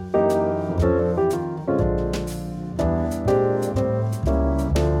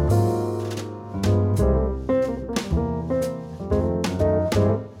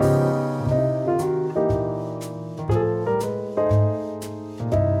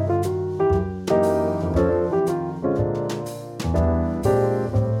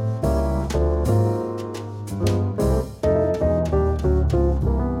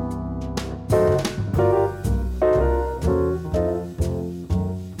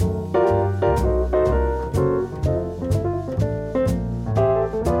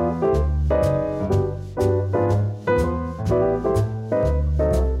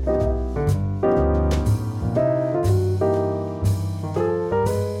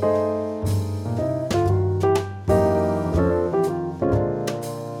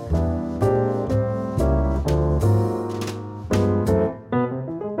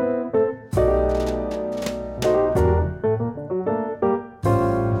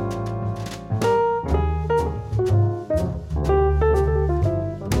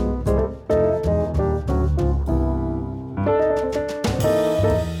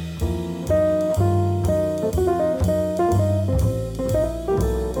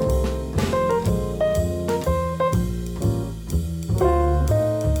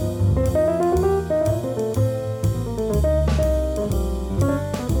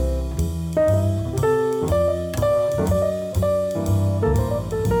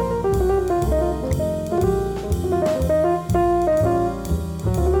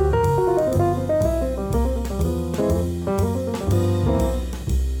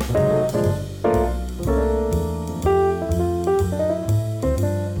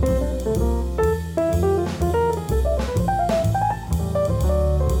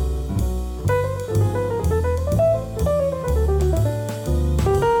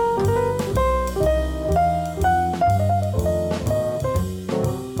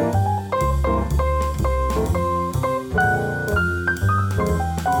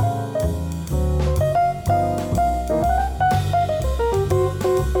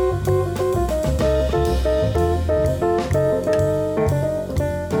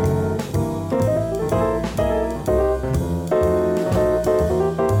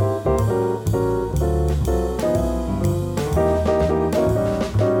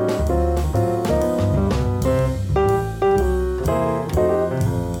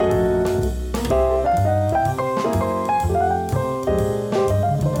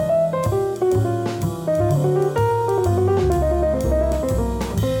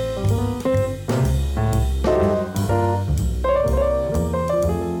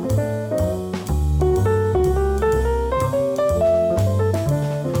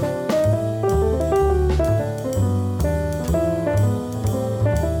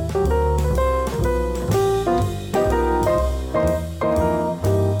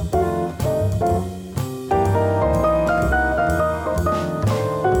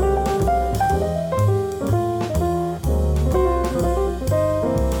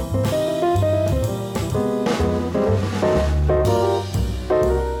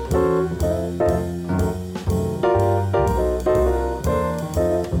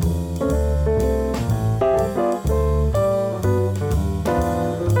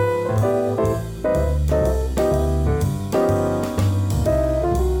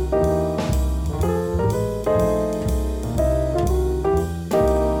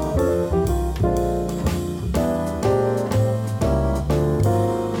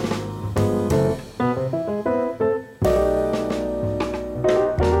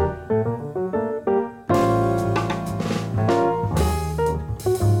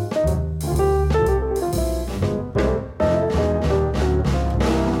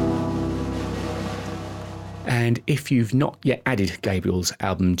 if you've not yet added Gabriel's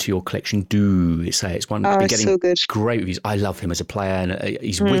album to your collection, do say it's one. Oh, it's so good. Great reviews. I love him as a player, and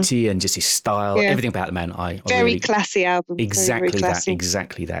he's witty, and just his style, everything about the man. I very really, classy album. Exactly very that. classy.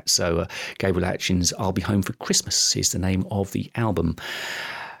 Exactly that. So Gabriel Atkins, "I'll Be Home for Christmas" is the name of the album.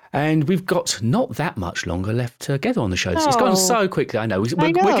 And we've got not that much longer left together on the show. It's gone so quickly, I know.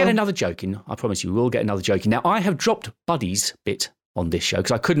 We'll get another joke in. I promise you, we'll get another joke in. Now, I have dropped Buddy's bit on this show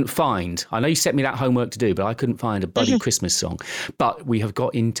because I couldn't find, I know you sent me that homework to do, but I couldn't find a Buddy Christmas song. But we have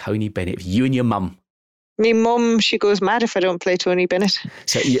got in Tony Bennett, You and Your Mum. My mum, she goes mad if I don't play Tony Bennett.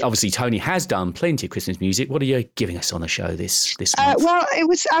 So obviously Tony has done plenty of Christmas music. What are you giving us on the show this month? Well, I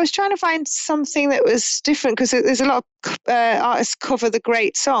was trying to find something that was different because there's a lot of artists cover the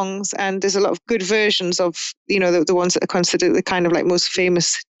great songs, and there's a lot of good versions of, you know, the ones that are considered the kind of like most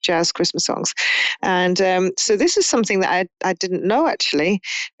famous jazz Christmas songs. And so this is something that I didn't know, actually,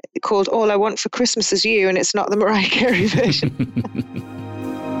 called All I Want for Christmas Is You, and it's not the Mariah Carey version.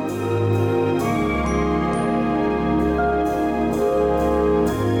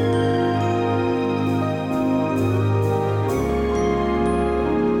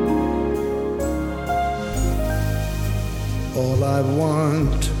 All I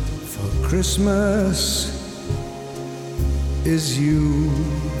want for Christmas is you.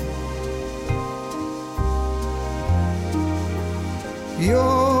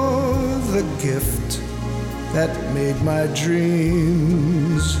 You're the gift that made my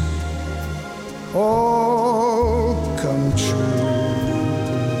dreams all come true.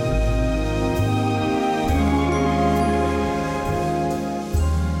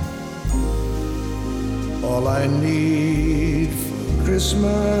 All I need for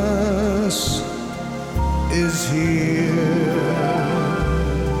Christmas is here.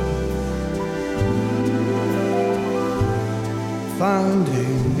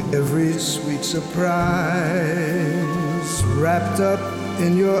 Finding every sweet surprise wrapped up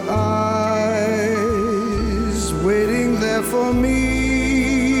in your eyes, waiting there for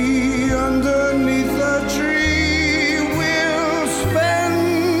me underneath the tree. We'll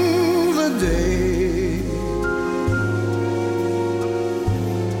spend the day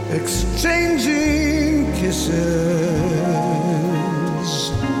exchanging kisses,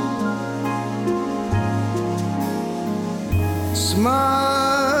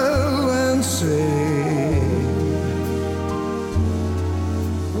 smile and say,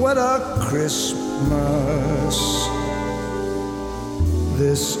 what a Christmas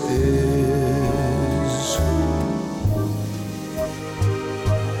this is.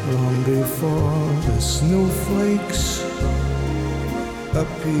 Long before the snowflakes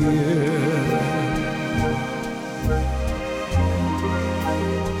appear,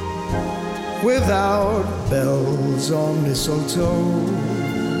 without bells or mistletoe,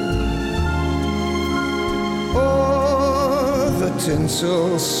 or the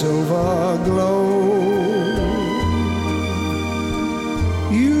tinsel silver glow,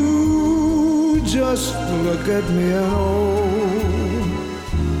 you just look at me and oh,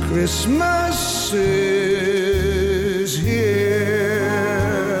 Christmas is here.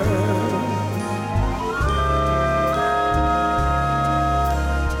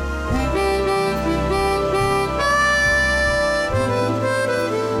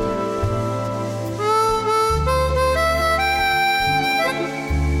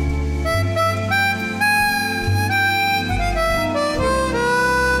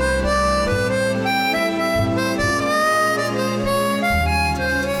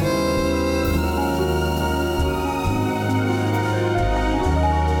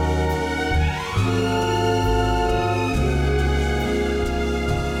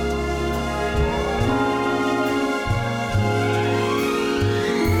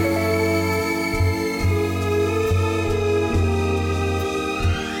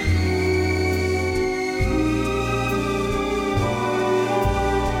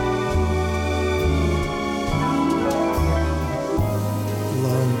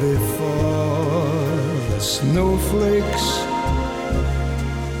 Snowflakes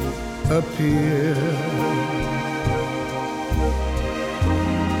appear,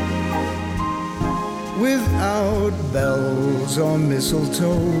 without bells or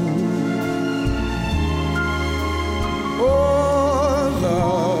mistletoe, or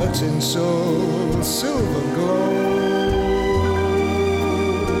the tinsel silver glow,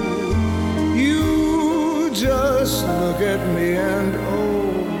 you just look at me and oh,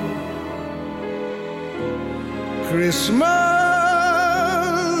 Christmas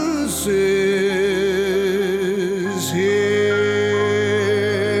is here.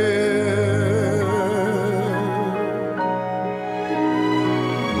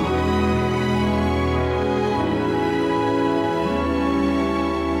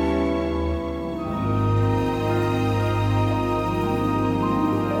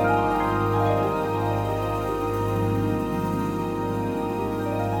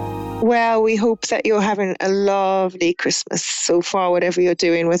 Well, we hope that you're having a lovely Christmas so far, whatever you're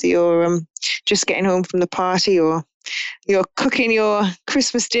doing, whether you're just getting home from the party or you're cooking your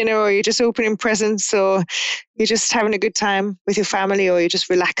Christmas dinner or you're just opening presents or you're just having a good time with your family or you're just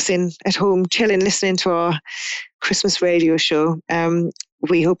relaxing at home, chilling, listening to our Christmas radio show.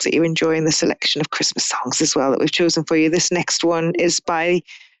 We hope that you're enjoying the selection of Christmas songs as well that we've chosen for you. This next one is by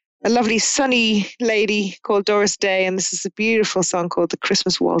a lovely sunny lady called Doris Day, and this is a beautiful song called The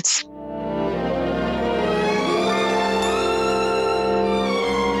Christmas Waltz.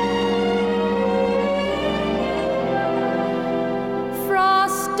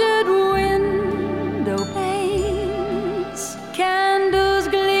 Frosted window panes, candles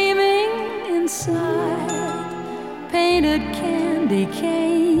gleaming inside, painted candy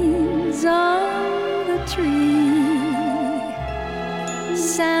canes on the tree.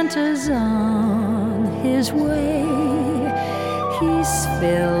 Santa's on his way. He's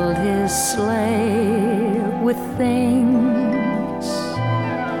filled his sleigh with things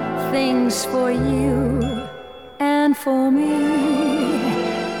for you and for me.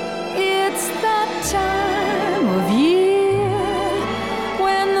 It's that time of year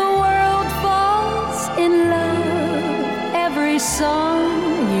when the world falls in love. Every song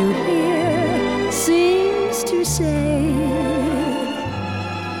you hear seems to say,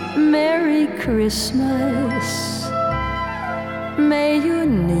 Merry Christmas, may your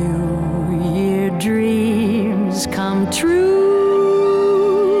New Year dreams come true.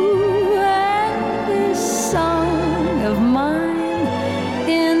 And this song of mine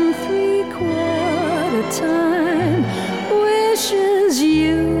in 3/4 time wishes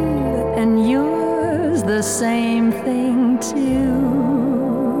you and yours the same thing too.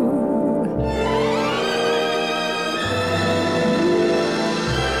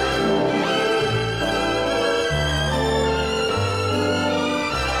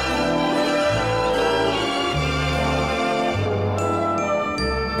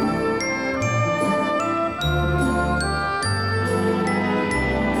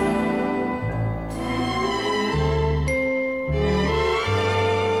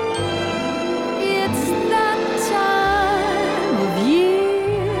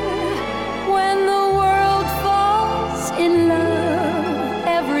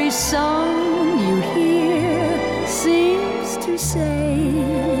 Song you hear seems to say,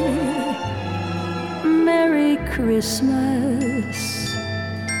 Merry Christmas,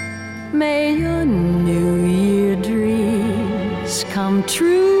 may your New Year dreams come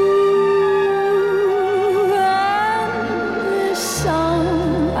true. And this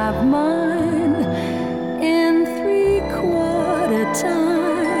song of mine in 3/4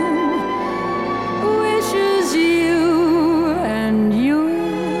 time wishes you and you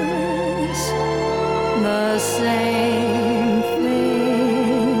the same thing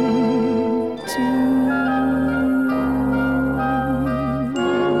too.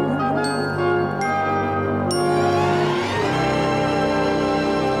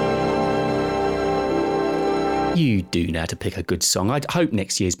 You do know how to pick a good song. I hope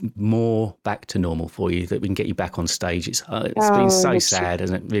next year's more back to normal for you, that we can get you back on stage. It's been so sad,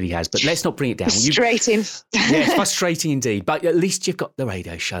 hasn't it? It really has. But let's not bring it down. Frustrating. Yeah, it's frustrating indeed. But at least you've got the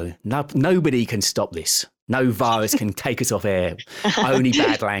radio show. No, nobody can stop this. No virus can take us off air. Only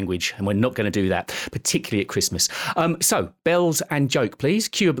bad language. And we're not going to do that, particularly at Christmas. So, bells and joke, please.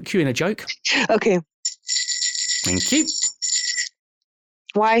 Cue in a joke. Okay. Thank you.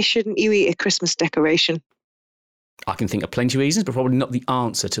 Why shouldn't you eat a Christmas decoration? I can think of plenty of reasons, but probably not the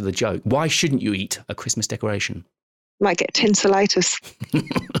answer to the joke. Why shouldn't you eat a Christmas decoration? Might get tinselitis.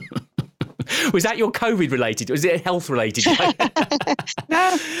 Was that your COVID related? Was it health related?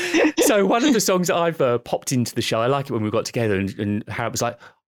 No. So one of the songs that I've popped into the show, I like it when we got together and Harriet was like,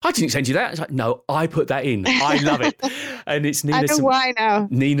 I didn't send you that. It's like, no, I put that in. I love it. And it's Nina. I know why now.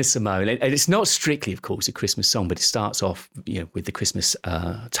 Nina Simone. And it's not strictly, of course, a Christmas song, but it starts off, with the Christmas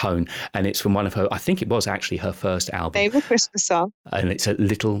tone. And it's from one of her, I think it was actually her first album. Name the Christmas song. And it's a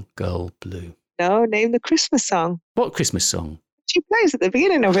Little Girl Blue. No, name the Christmas song. What Christmas song? She plays at the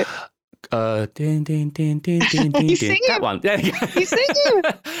beginning of it. Din, din, din, din, din, din, You din. sing That it. one. There you go. You sing it.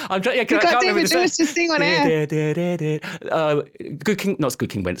 I'm trying. Yeah, You I got can't remember David the Lewis to sing on air. Good King, not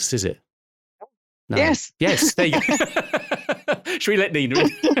Good King Wenceslas, is it? No. Yes. Yes. There you go. Should we let Nina in?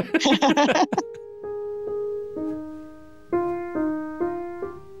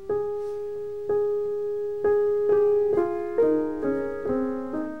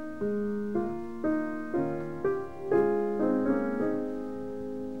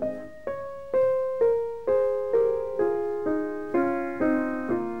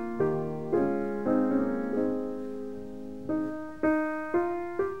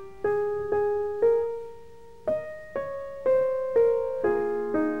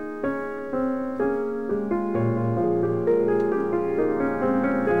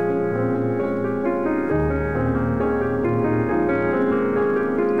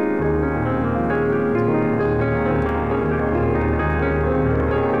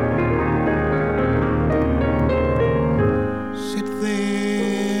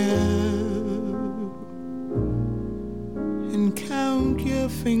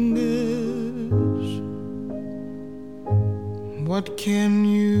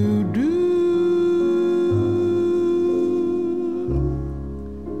 you do.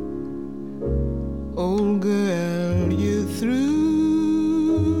 Old girl, you're through.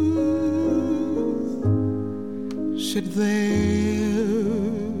 Sit there,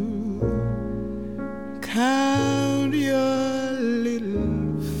 count your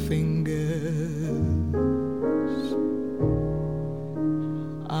little fingers.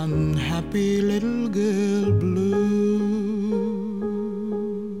 Unhappy little girl blue.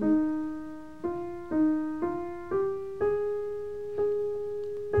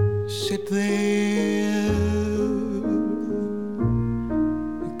 Sit there,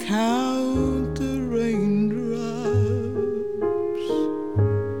 count the raindrops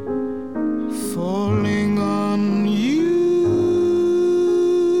falling on you.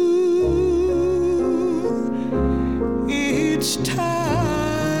 Each time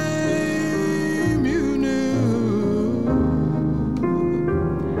you knew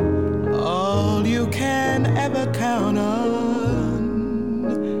all you can ever count on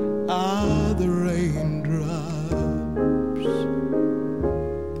are the raindrops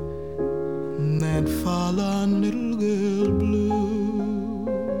that fall on little girl blue.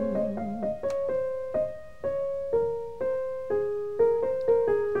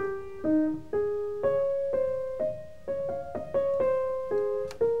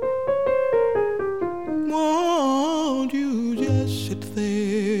 Won't you just sit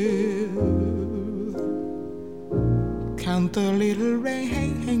there, count the little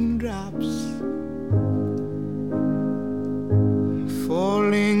raindrops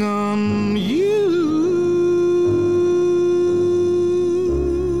falling on you.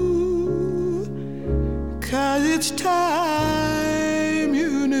 'Cause it's time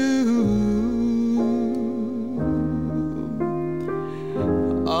you knew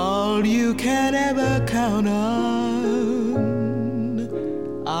all you can ever count on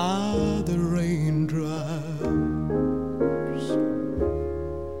are the raindrops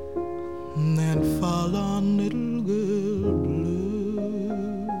that fall on little girl blue.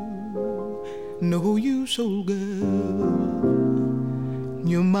 No use, old girl,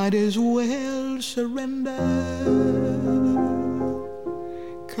 you might as well surrender,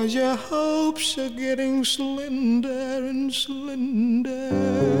 'cause your hopes are getting slender and slender.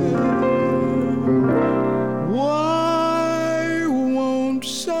 Why won't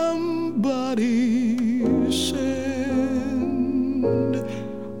somebody send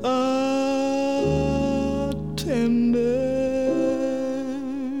a tender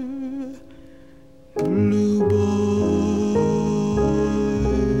blue boy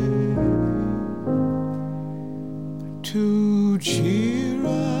to cheer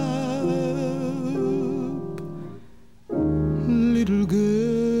up little girl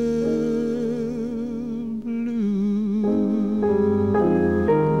blue?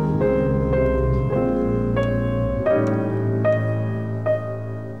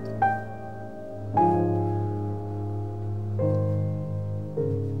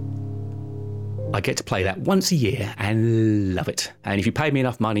 I get to play that once a year and love it. And if you pay me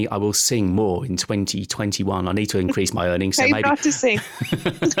enough money, I will sing more in 2021. I need to increase my earnings. So maybe not to sing.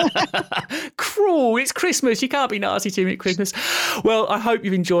 Cruel. It's Christmas. You can't be nasty to me at Christmas. Well, I hope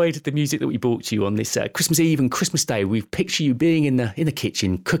you've enjoyed the music that we brought to you on this Christmas Eve and Christmas Day. We picture you being in the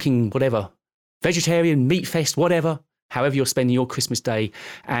kitchen, cooking whatever, vegetarian, meat fest, whatever. However you're spending your Christmas Day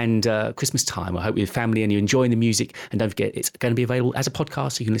and Christmas time. I hope you're with family and you're enjoying the music. And don't forget, it's going to be available as a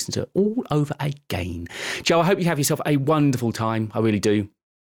podcast, so you can listen to it all over again. Joe, I hope you have yourself a wonderful time. I really do.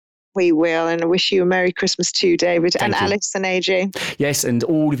 We will, and I wish you a Merry Christmas too, David. Thank and you. Alex and AJ. Yes, and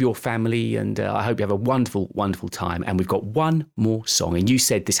all of your family. And I hope you have a wonderful, wonderful time. And we've got one more song. And you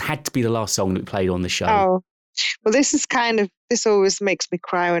said this had to be the last song that we played on the show. Oh, well, this always makes me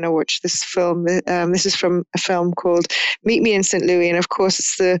cry when I watch this film. This is from a film called Meet Me in St. Louis. And of course,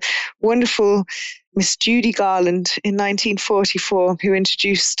 it's the wonderful Miss Judy Garland in 1944 who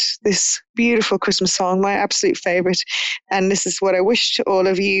introduced this beautiful Christmas song, my absolute favorite. And this is what I wish to all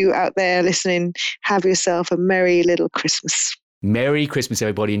of you out there listening. Have yourself a merry little Christmas. Merry Christmas,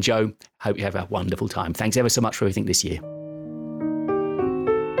 everybody. And Joe, hope you have a wonderful time. Thanks ever so much for everything this year.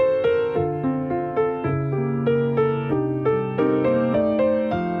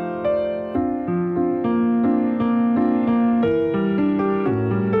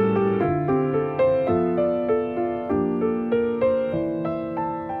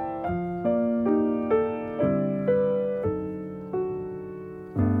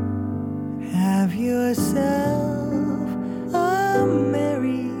 Have yourself a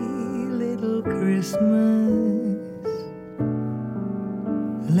merry little Christmas.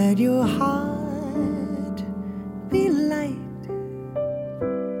 Let your heart be light.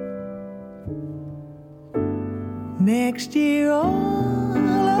 Next year all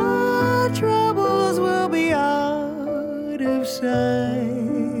our troubles will be out of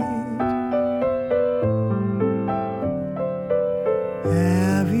sight.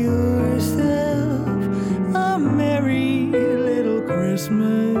 Have yourself a merry little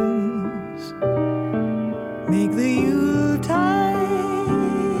Christmas. Make the Yuletide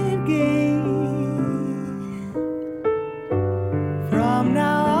gay. From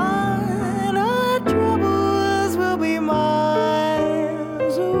now on, our troubles will be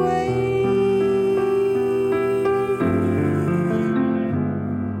miles away.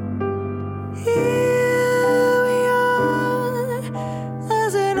 Here we are,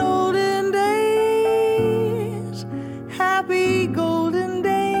 as in olden days, happy golden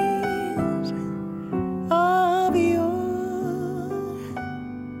days of yore.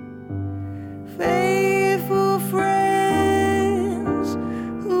 Faithful friends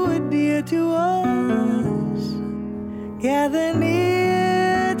who are dear to us, gather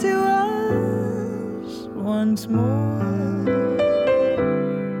near to us once more.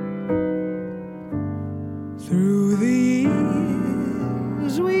 Through the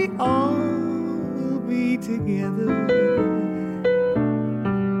years we all will be together.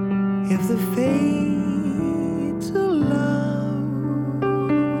 If the fates allow,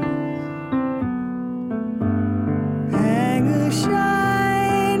 hang a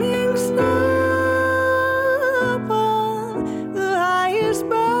shining star upon the highest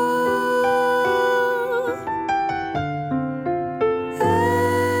bough,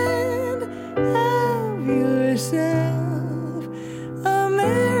 and have yourself a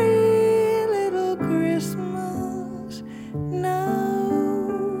merry little Christmas now.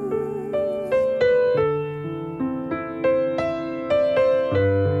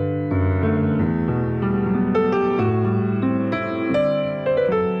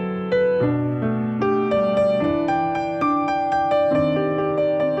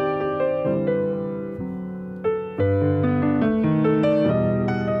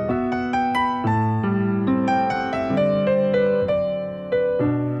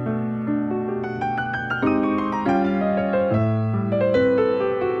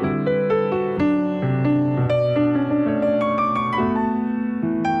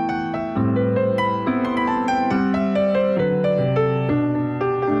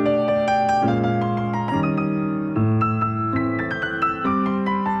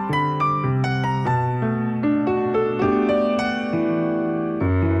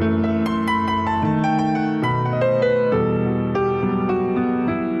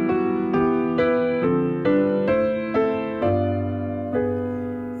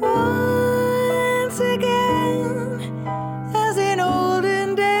 Once again, as in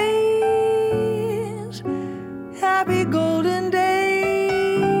olden days, happy golden days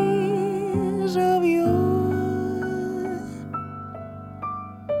of yore.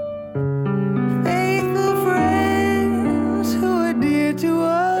 Faithful friends who are dear to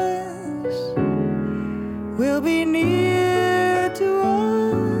us will be near to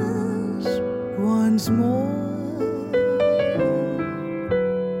us once more.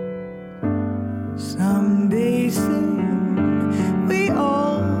 Someday soon we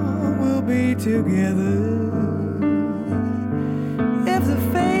all will be together.